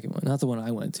 Not the second one. Not the one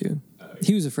I went to.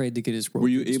 He was afraid to get his role. Were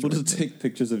you able to take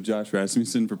pictures of Josh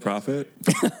Rasmussen for profit?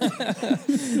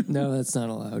 No, that's not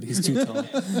allowed. He's too tall.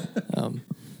 That's right.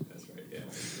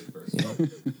 Yeah.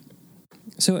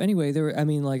 So anyway,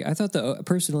 I thought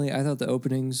the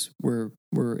openings were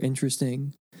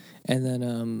interesting, and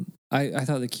then I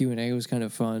thought the Q&A was kind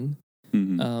of fun.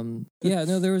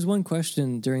 Mm-hmm. There was one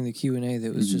question during the Q&A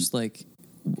that was just like,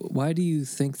 why do you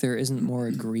think there isn't more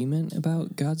agreement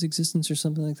about God's existence or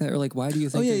something like that? Or like, why do you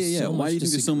think so why do you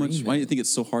think there's so much? Why do you think it's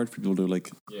so hard for people to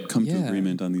like come to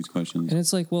agreement on these questions? And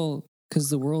it's like, well, because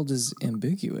the world is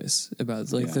ambiguous about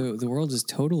the world is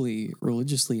totally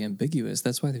religiously ambiguous.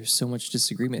 That's why there's so much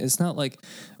disagreement. It's not like,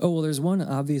 there's one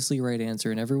obviously right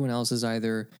answer and everyone else is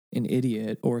either an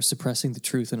idiot or suppressing the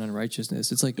truth and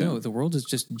unrighteousness. It's like, no, the world is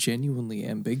just genuinely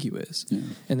ambiguous. Yeah.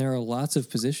 And there are lots of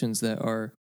positions that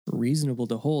are reasonable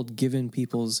to hold given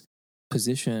people's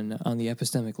position on the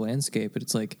epistemic landscape. But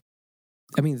it's like,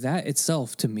 that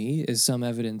itself to me is some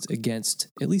evidence against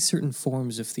at least certain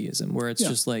forms of theism where it's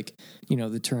just like,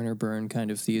 the turn or burn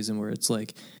kind of theism where it's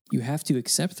like you have to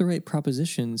accept the right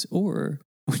propositions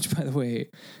which by the way,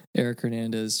 Eric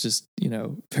Hernandez just,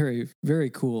 very,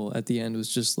 very cool at the end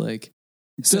was just like,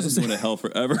 Justin's going to hell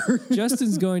forever.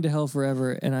 Justin's going to hell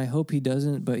forever, and I hope he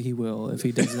doesn't, but he will if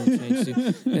he doesn't change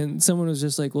it. And someone was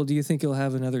just like, well, do you think he'll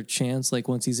have another chance, like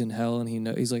once he's in hell? And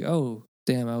he's like, oh,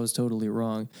 damn, I was totally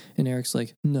wrong. And Eric's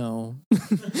like, no,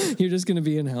 you're just going to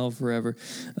be in hell forever.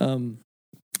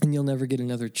 and you'll never get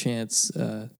another chance.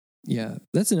 Yeah,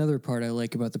 that's another part I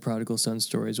like about the prodigal son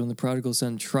stories. When the prodigal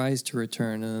son tries to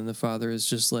return, and then the father is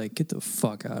just like, "Get the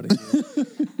fuck out of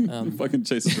here!" Fucking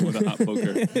chases him with a hot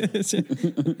poker.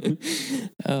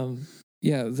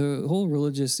 Yeah, the whole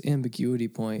religious ambiguity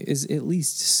point is at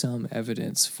least some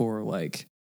evidence for like,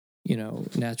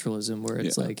 naturalism, where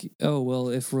it's like, oh well,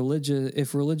 if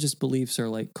religious beliefs are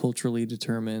like culturally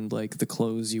determined, like the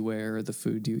clothes you wear or the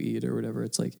food you eat or whatever,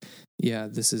 it's like, yeah,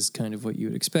 this is kind of what you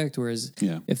would expect. Whereas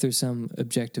if there's some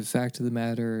objective fact of the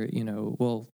matter,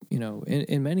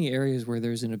 in many areas where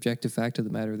there's an objective fact of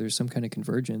the matter, there's some kind of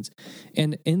convergence,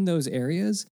 and in those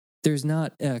areas, there's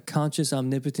not a conscious,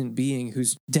 omnipotent being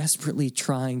who's desperately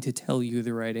trying to tell you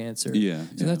the right answer.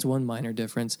 So that's one minor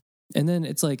difference. And then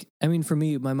it's like, I mean, for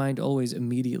me, my mind always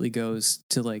immediately goes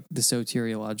to like the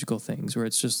soteriological things, where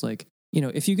it's just like,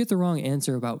 if you get the wrong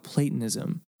answer about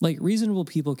Platonism, like reasonable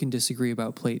people can disagree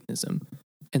about Platonism.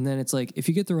 And then it's like, if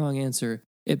you get the wrong answer,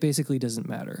 it basically doesn't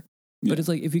matter. But it's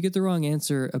like, if you get the wrong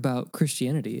answer about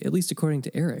Christianity, at least according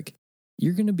to Eric,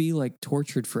 you're going to be like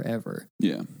tortured forever.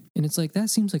 Yeah. And it's like, that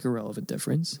seems like a relevant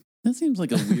difference. That seems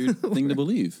like a weird thing to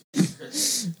believe.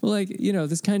 Well, like,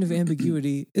 this kind of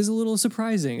ambiguity is a little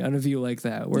surprising on a view like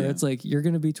that, where it's like, you're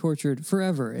going to be tortured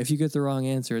forever if you get the wrong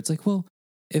answer. It's like, well,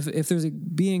 if there's a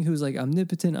being who's like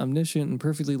omnipotent, omniscient, and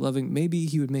perfectly loving, maybe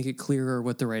he would make it clearer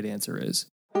what the right answer is.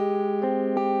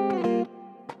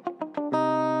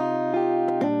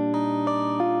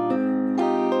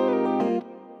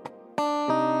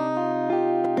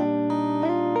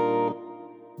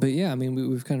 But yeah, I mean,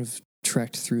 we've kind of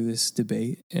trekked through this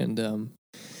debate and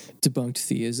debunked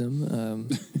theism.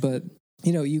 But,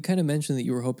 you kind of mentioned that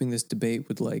you were hoping this debate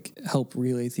would like help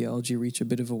relay theology reach a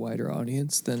bit of a wider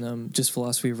audience than just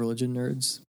philosophy of religion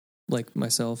nerds like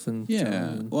myself and John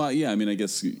and... Well, yeah, I mean, I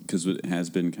guess because it has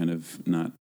been kind of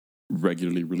not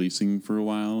regularly releasing for a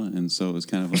while, and so it was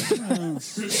kind of like,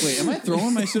 wait, am I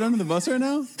throwing my shit under the bus right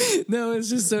now? No, it's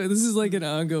just so this is like an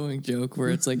ongoing joke where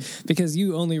it's like, because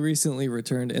you only recently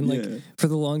returned, and like for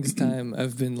the longest time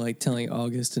I've been like telling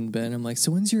August and Ben, I'm like,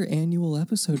 so when's your annual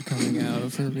episode coming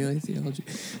out for Relay Theology?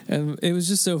 And it was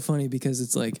just so funny because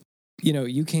it's like,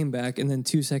 you came back and then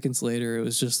 2 seconds later it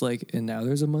was just like, and now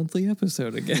there's a monthly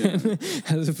episode again,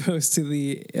 as opposed to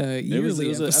the yearly it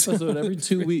was an episode every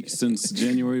 2 weeks since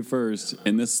January 1st,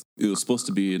 and it was supposed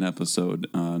to be an episode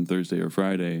on Thursday or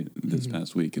Friday this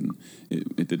past week, and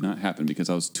it did not happen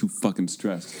because I was too fucking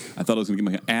stressed. I thought I was going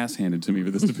to get my ass handed to me for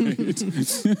this debate.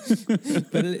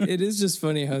 But it is just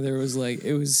funny how there was like,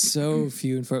 it was so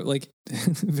few and far, like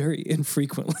very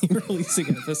infrequently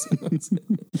releasing episodes.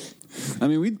 I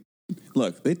mean,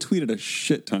 look, they tweeted a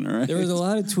shit ton, right? There was a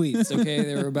lot of tweets, okay?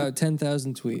 There were about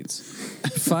 10,000 tweets.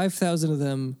 5,000 of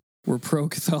them were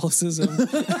pro-Catholicism.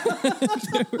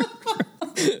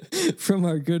 From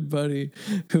our good buddy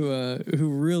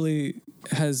who really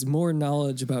has more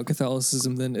knowledge about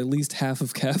Catholicism than at least half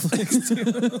of Catholics do.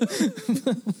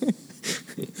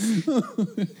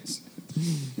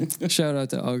 Shout out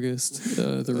to August,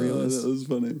 the realist. That was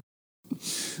funny.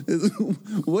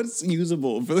 What's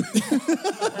usable for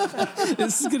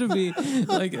This is gonna be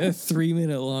like a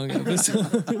 3-minute long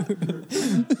episode.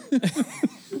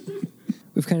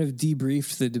 We've kind of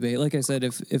debriefed the debate. Like I said,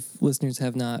 if listeners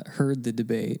have not heard the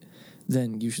debate,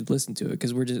 then you should listen to it,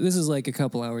 because this is like a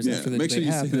couple hours after the debate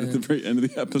happened. Make sure you say that at the very end of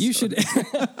the episode. You should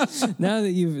now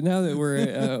that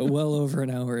we're well over an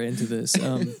hour into this.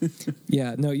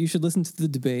 You should listen to the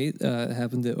debate. It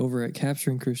happened over at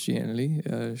Capturing Christianity.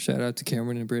 Shout out to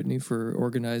Cameron and Brittany for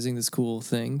organizing this cool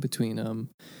thing between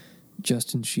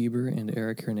Justin Schieber and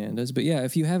Eric Hernandez. But yeah,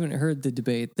 if you haven't heard the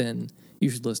debate, then you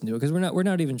should listen to it, because we're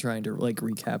not even trying to like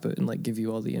recap it and like give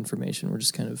you all the information. We're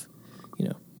just kind of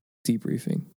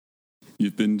debriefing.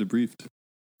 You've been debriefed.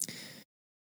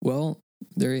 Well,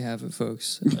 there you have it,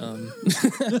 folks. God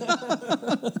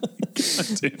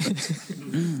damn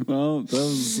it. Well, that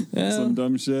was some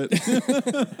dumb shit.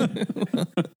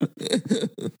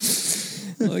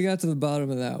 Well, we got to the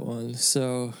bottom of that one.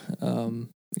 So,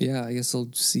 I guess I'll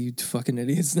see you fucking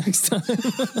idiots next time.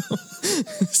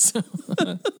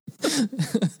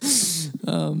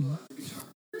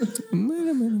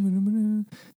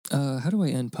 How do I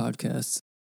end podcasts?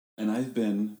 And I've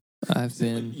been.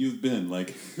 You've been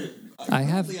like. I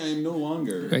am no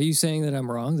longer. Are you saying that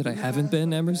I'm wrong? That I haven't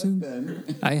been Emerson?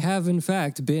 I have in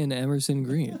fact been Emerson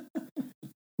Green.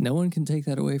 No one can take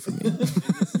that away from me.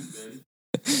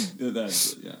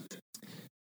 Yeah.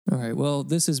 All right. Well,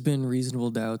 this has been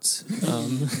Reasonable Doubts.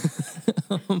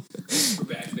 We're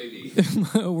back, baby.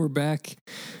 We're back.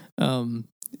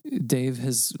 Dave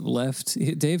has left.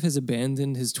 Dave has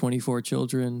abandoned his 24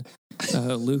 children.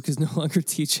 Luke is no longer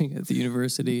teaching at the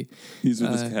university. He's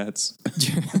with his cats.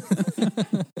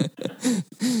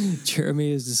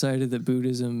 Jeremy has decided that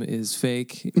Buddhism is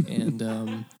fake,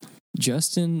 and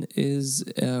Justin is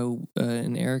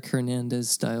an Eric Hernandez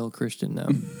style Christian now.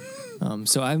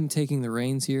 So I'm taking the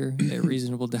reins here at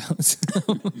Reasonable Doubts.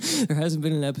 There hasn't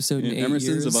been an episode in 8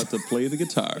 Emerson's years. about to play the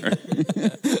guitar.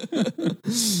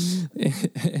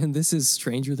 And this is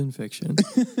Stranger Than Fiction.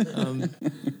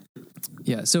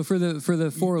 Yeah, so for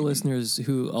the 4 listeners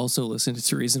who also listen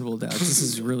to Reasonable Doubts, this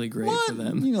is really great for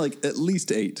them. You know, like at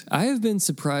least 8. I have been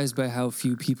surprised by how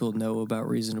few people know about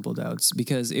Reasonable Doubts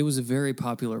because it was a very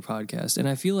popular podcast. And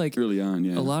I feel like Early on,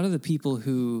 yeah. a lot of the people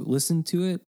who listened to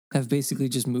it have basically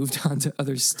just moved on to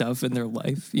other stuff in their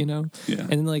life, you know? Yeah.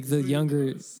 And like the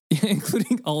younger,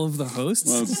 including all of the hosts.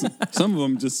 Well, some of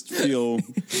them just feel,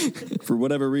 for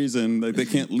whatever reason, like they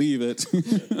can't leave it.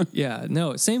 Yeah,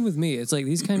 no, same with me. It's like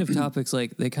these kind of topics,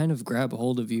 like they kind of grab a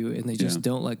hold of you and they just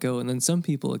don't let go. And then some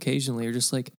people occasionally are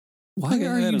just like, why Okay,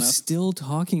 are you enough. still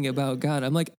talking about God?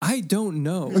 I'm like, I don't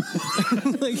know.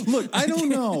 Like, Look, I don't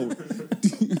know.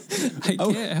 I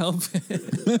can't help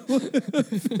it.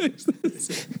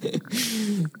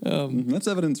 That's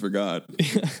evidence for God.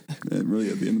 Really,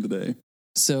 at the end of the day.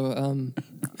 So,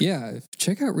 yeah,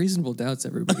 check out Reasonable Doubts,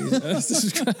 everybody.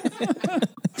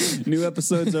 New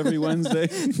episodes every Wednesday.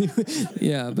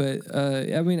 Yeah, but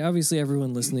I mean, obviously,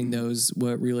 everyone listening knows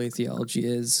what Relay Theology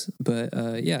is.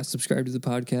 But yeah, subscribe to the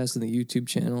podcast and the YouTube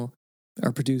channel.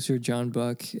 Our producer, John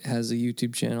Buck, has a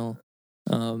YouTube channel.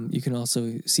 You can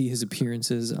also see his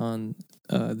appearances on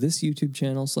this YouTube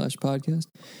channel /podcast.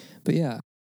 But yeah,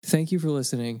 thank you for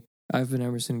listening. I've been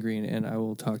Emerson Green, and I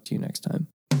will talk to you next time.